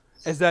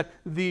is that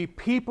the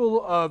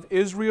people of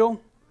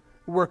Israel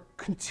were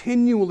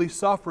continually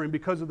suffering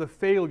because of the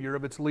failure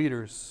of its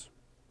leaders.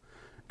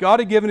 God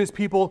had given His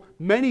people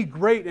many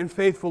great and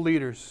faithful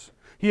leaders.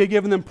 He had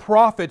given them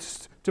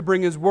prophets to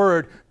bring His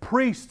word,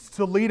 priests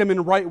to lead them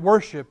in right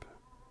worship,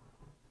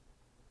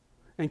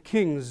 and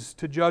kings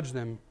to judge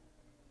them.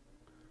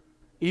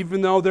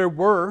 Even though there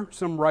were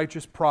some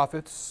righteous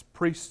prophets,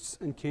 priests,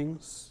 and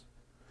kings,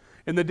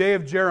 in the day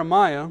of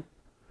Jeremiah,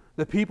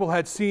 the people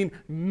had seen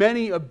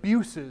many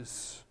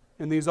abuses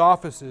in these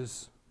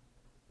offices.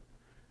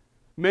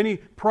 Many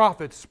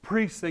prophets,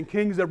 priests, and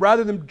kings that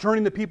rather than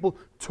turning the people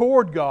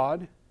toward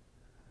God,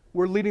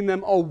 were leading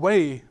them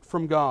away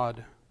from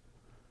God.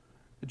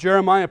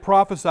 Jeremiah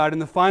prophesied in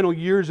the final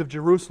years of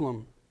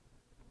Jerusalem.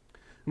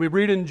 And we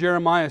read in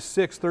Jeremiah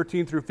 6,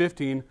 13 through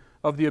 15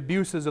 of the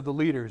abuses of the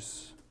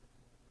leaders.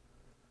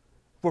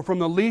 For from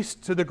the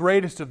least to the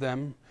greatest of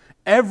them,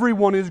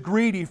 everyone is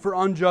greedy for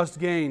unjust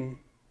gain.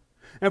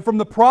 And from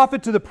the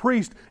prophet to the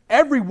priest,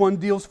 everyone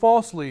deals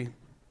falsely.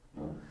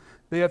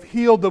 They have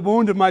healed the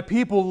wound of my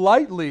people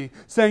lightly,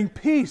 saying,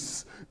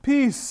 peace,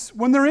 peace,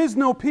 when there is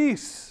no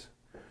peace.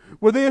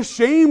 Were they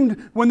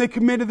ashamed when they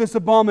committed this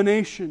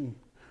abomination?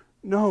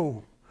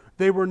 No,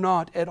 they were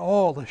not at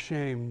all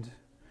ashamed.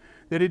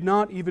 They did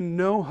not even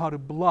know how to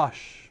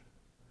blush.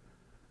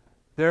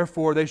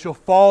 Therefore they shall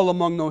fall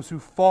among those who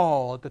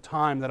fall at the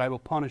time that I will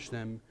punish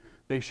them.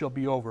 They shall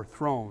be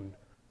overthrown,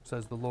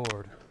 says the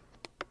Lord.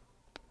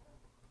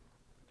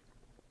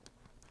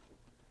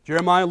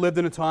 Jeremiah lived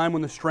in a time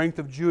when the strength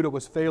of Judah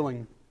was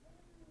failing.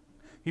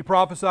 He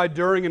prophesied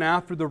during and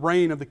after the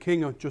reign of the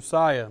king of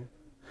Josiah.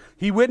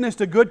 He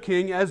witnessed a good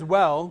king as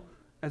well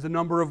as a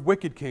number of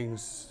wicked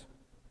kings.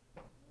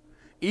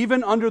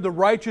 Even under the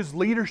righteous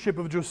leadership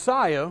of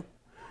Josiah,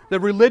 the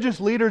religious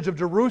leaders of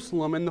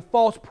Jerusalem and the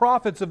false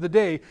prophets of the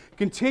day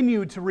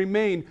continued to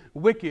remain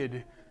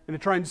wicked and to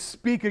try and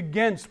speak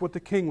against what the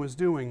king was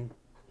doing.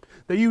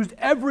 They used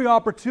every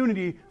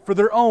opportunity for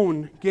their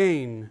own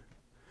gain.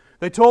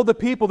 They told the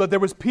people that there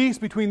was peace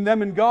between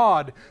them and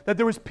God, that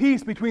there was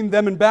peace between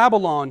them and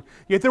Babylon,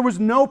 yet there was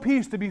no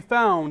peace to be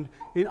found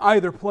in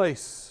either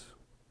place.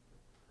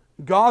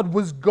 God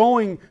was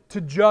going to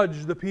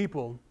judge the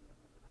people,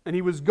 and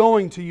He was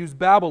going to use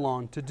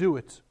Babylon to do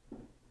it.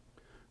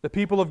 The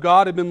people of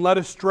God had been led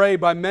astray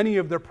by many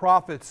of their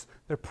prophets,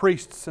 their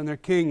priests, and their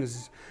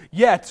kings.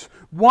 Yet,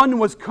 one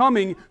was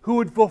coming who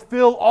would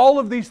fulfill all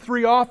of these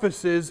three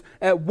offices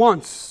at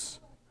once.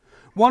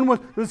 One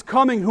was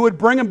coming who would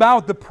bring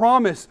about the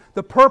promise,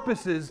 the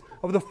purposes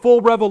of the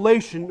full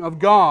revelation of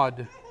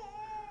God.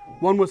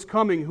 One was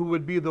coming who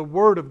would be the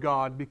Word of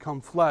God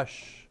become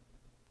flesh.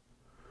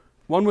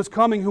 One was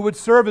coming who would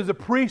serve as a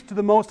priest to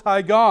the Most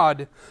High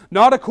God,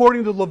 not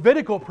according to the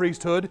Levitical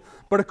priesthood,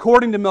 but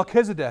according to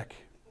Melchizedek.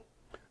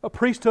 A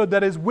priesthood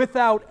that is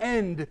without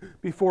end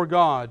before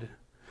God.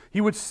 He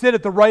would sit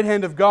at the right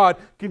hand of God,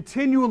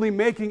 continually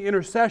making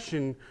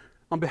intercession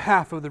on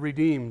behalf of the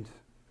redeemed.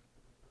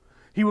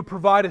 He would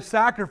provide a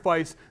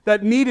sacrifice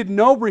that needed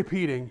no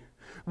repeating,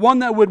 one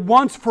that would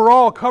once for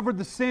all cover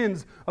the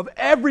sins of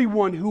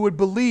everyone who would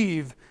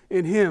believe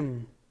in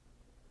Him.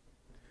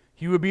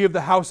 He would be of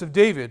the house of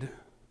David.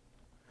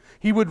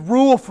 He would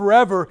rule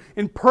forever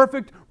in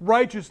perfect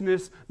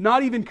righteousness,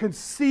 not even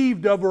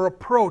conceived of or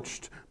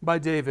approached by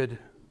David.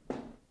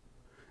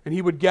 And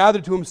He would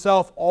gather to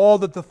Himself all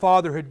that the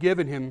Father had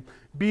given Him,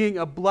 being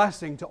a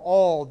blessing to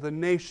all the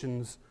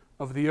nations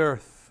of the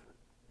earth.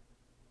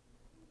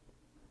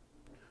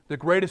 The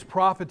greatest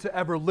prophet to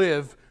ever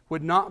live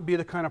would not be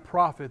the kind of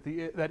prophet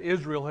that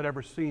Israel had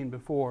ever seen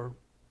before.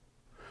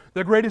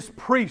 The greatest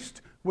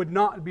priest would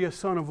not be a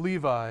son of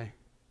Levi.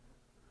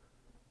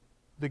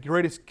 The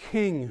greatest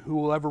king who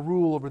will ever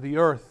rule over the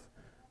earth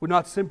would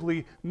not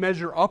simply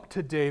measure up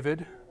to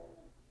David.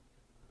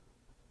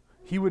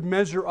 He would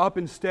measure up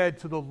instead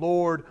to the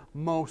Lord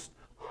Most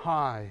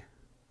High.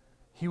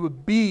 He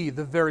would be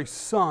the very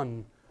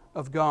Son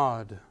of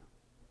God.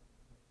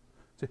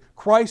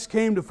 Christ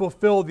came to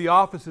fulfill the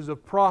offices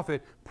of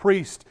prophet,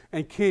 priest,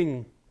 and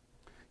king,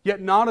 yet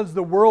not as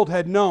the world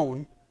had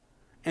known,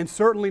 and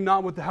certainly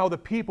not with how the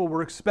people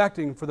were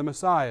expecting for the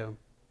Messiah.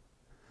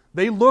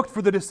 They looked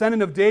for the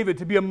descendant of David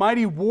to be a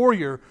mighty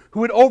warrior who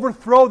would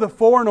overthrow the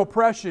foreign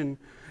oppression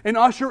and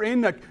usher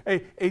in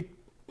a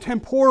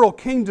temporal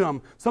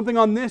kingdom, something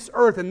on this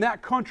earth, in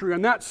that country,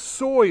 on that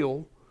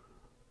soil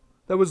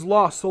that was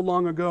lost so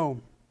long ago.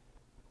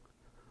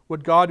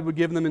 What God would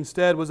give them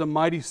instead was a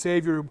mighty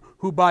Savior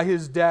who by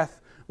His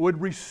death would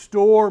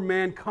restore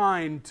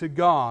mankind to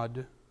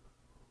God.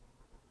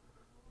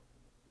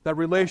 That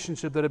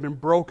relationship that had been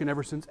broken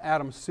ever since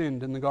Adam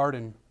sinned in the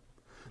garden.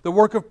 The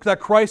work that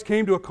Christ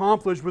came to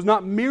accomplish was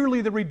not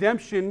merely the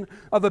redemption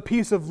of a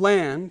piece of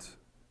land,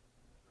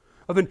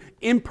 of an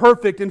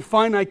imperfect and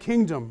finite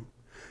kingdom.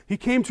 He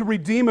came to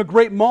redeem a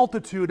great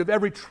multitude of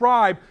every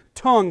tribe,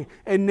 tongue,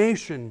 and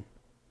nation.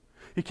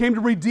 He came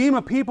to redeem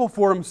a people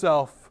for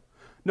Himself,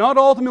 not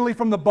ultimately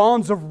from the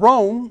bonds of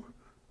Rome,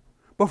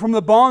 but from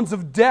the bonds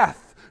of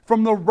death,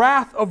 from the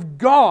wrath of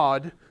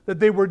God that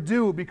they were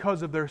due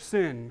because of their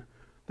sin,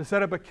 to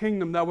set up a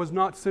kingdom that was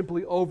not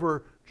simply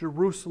over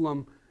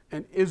Jerusalem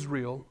and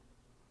Israel,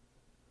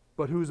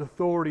 but whose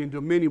authority and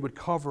dominion would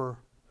cover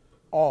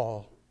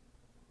all.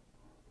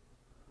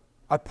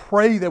 I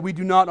pray that we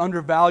do not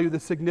undervalue the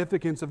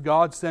significance of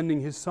God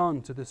sending His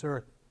Son to this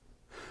earth.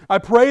 I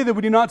pray that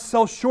we do not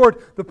sell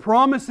short the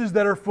promises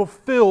that are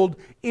fulfilled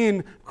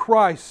in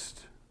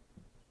Christ.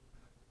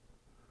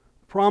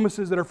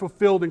 Promises that are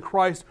fulfilled in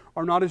Christ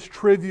are not as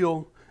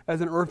trivial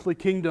as an earthly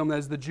kingdom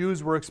as the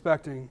Jews were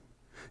expecting.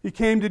 He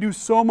came to do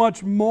so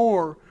much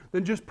more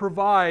than just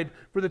provide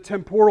for the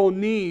temporal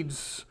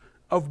needs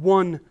of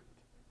one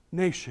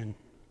nation.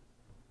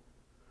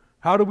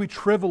 How do we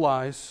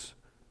trivialize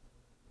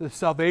the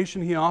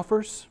salvation He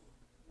offers?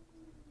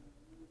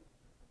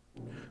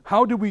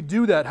 How do we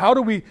do that? How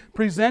do we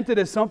present it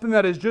as something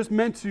that is just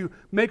meant to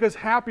make us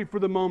happy for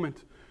the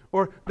moment,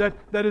 or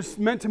that is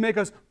meant to make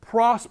us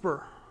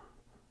prosper?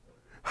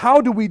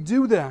 How do we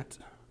do that?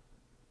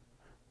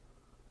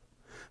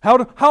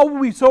 How will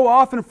we so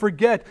often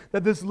forget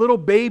that this little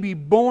baby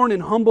born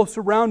in humble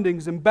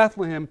surroundings in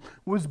Bethlehem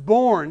was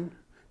born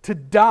to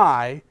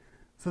die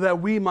so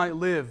that we might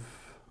live?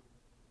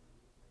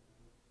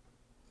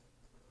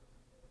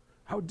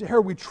 How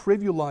dare we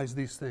trivialize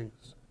these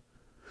things?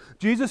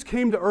 Jesus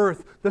came to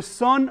earth. The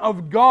Son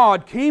of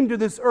God came to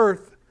this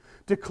earth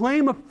to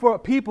claim a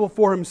people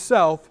for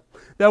Himself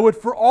that would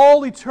for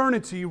all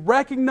eternity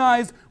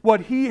recognize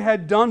what He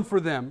had done for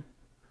them.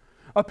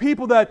 A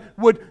people that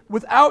would,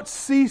 without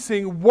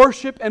ceasing,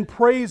 worship and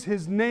praise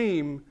His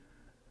name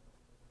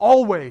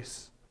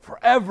always,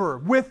 forever,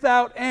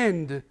 without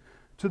end,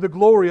 to the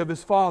glory of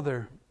His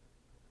Father.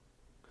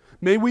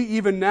 May we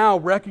even now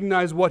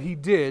recognize what He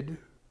did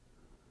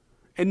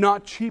and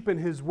not cheapen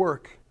His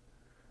work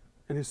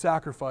and His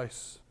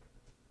sacrifice.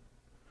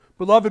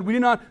 Beloved, we do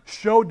not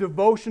show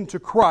devotion to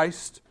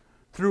Christ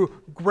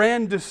through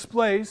grand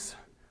displays,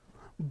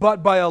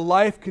 but by a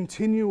life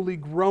continually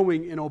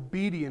growing in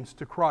obedience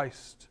to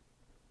Christ.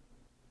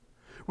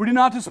 We do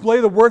not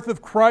display the worth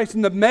of Christ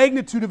and the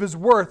magnitude of His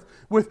worth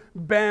with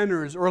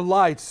banners or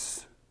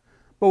lights,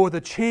 but with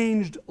a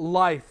changed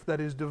life that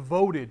is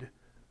devoted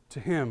to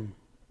Him.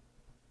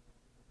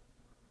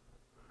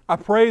 I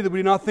pray that we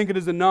do not think it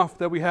is enough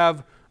that we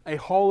have a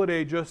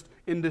holiday just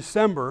in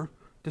December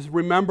to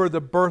remember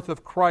the birth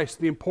of Christ,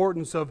 the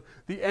importance of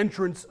the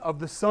entrance of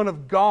the Son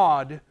of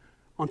God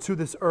onto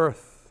this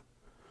earth,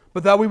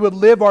 but that we would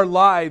live our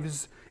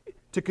lives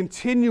to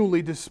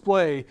continually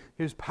display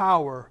His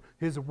power,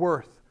 His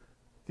worth,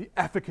 the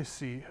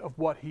efficacy of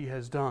what He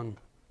has done.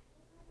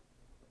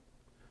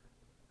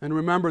 And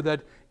remember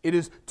that it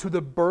is to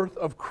the birth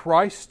of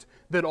Christ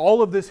that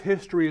all of this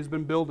history has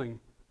been building.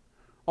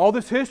 All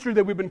this history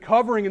that we've been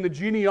covering in the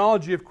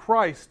genealogy of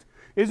Christ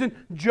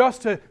isn't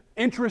just an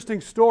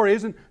interesting story,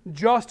 isn't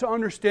just to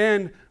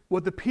understand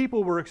what the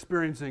people were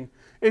experiencing.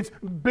 It's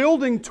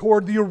building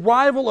toward the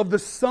arrival of the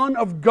Son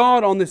of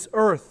God on this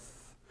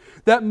earth.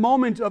 That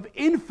moment of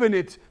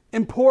infinite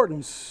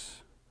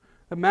importance.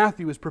 that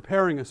Matthew is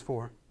preparing us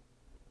for.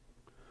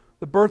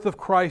 The birth of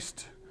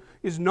Christ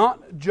is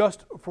not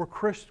just for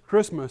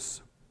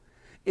Christmas.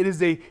 It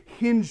is a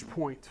hinge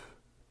point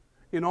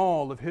in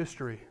all of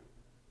history.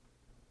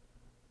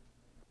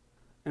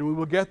 And we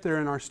will get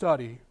there in our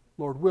study,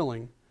 Lord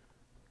willing,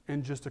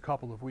 in just a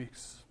couple of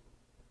weeks.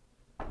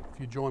 If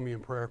you join me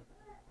in prayer.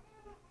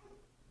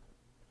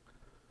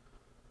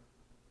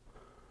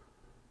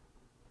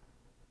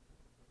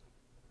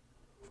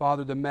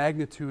 Father, the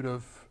magnitude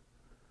of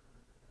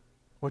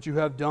what you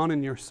have done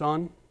in your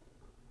Son,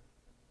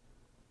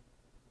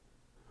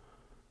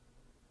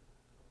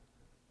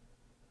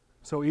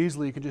 so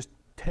easily you can just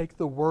take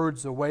the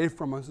words away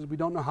from us as we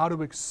don't know how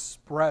to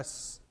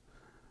express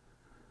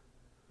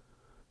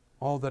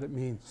all that it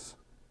means.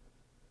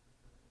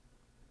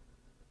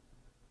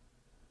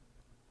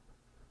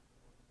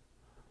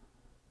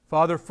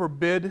 Father,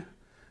 forbid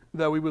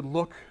that we would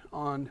look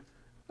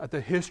at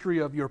the history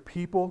of your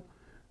people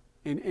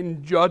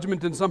in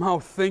judgment and somehow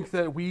think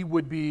that we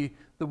would be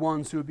the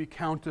ones who would be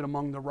counted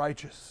among the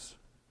righteous.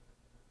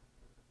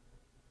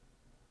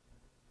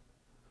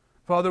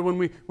 Father, when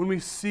we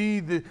see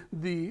the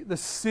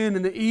sin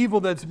and the evil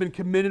that's been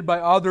committed by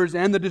others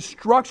and the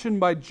destruction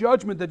by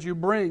judgment that you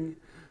bring,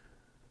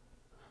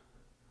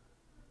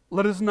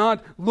 let us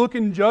not look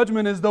in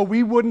judgment as though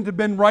we wouldn't have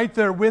been right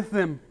there with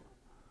them.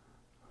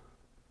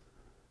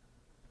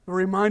 But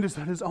remind us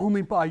that it is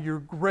only by your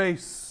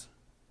grace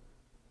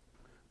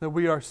that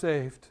we are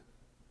saved.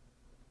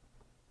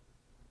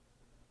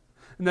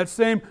 And that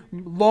same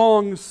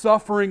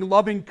long-suffering,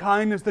 loving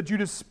kindness that you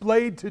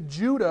displayed to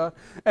Judah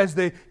as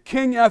the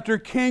king after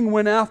king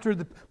went after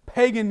the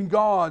pagan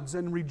gods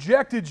and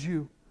rejected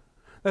you,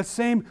 that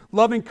same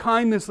loving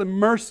kindness and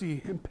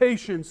mercy and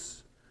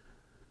patience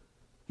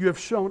you have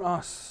shown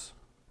us.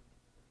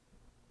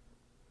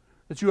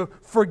 That you have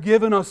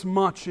forgiven us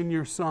much in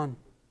your Son.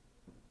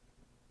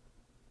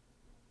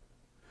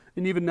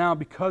 And even now,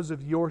 because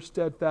of your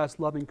steadfast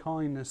loving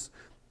kindness,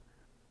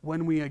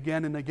 when we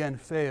again and again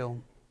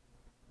fail,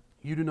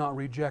 you do not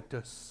reject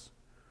us.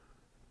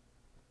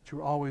 But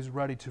you're always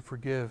ready to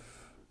forgive,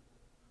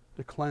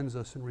 to cleanse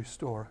us and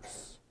restore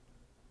us.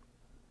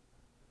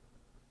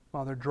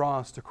 Father, draw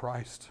us to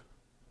Christ.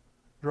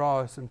 Draw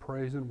us in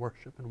praise and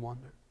worship and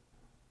wonder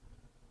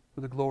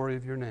for the glory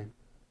of your name.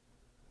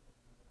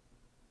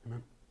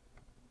 Amen.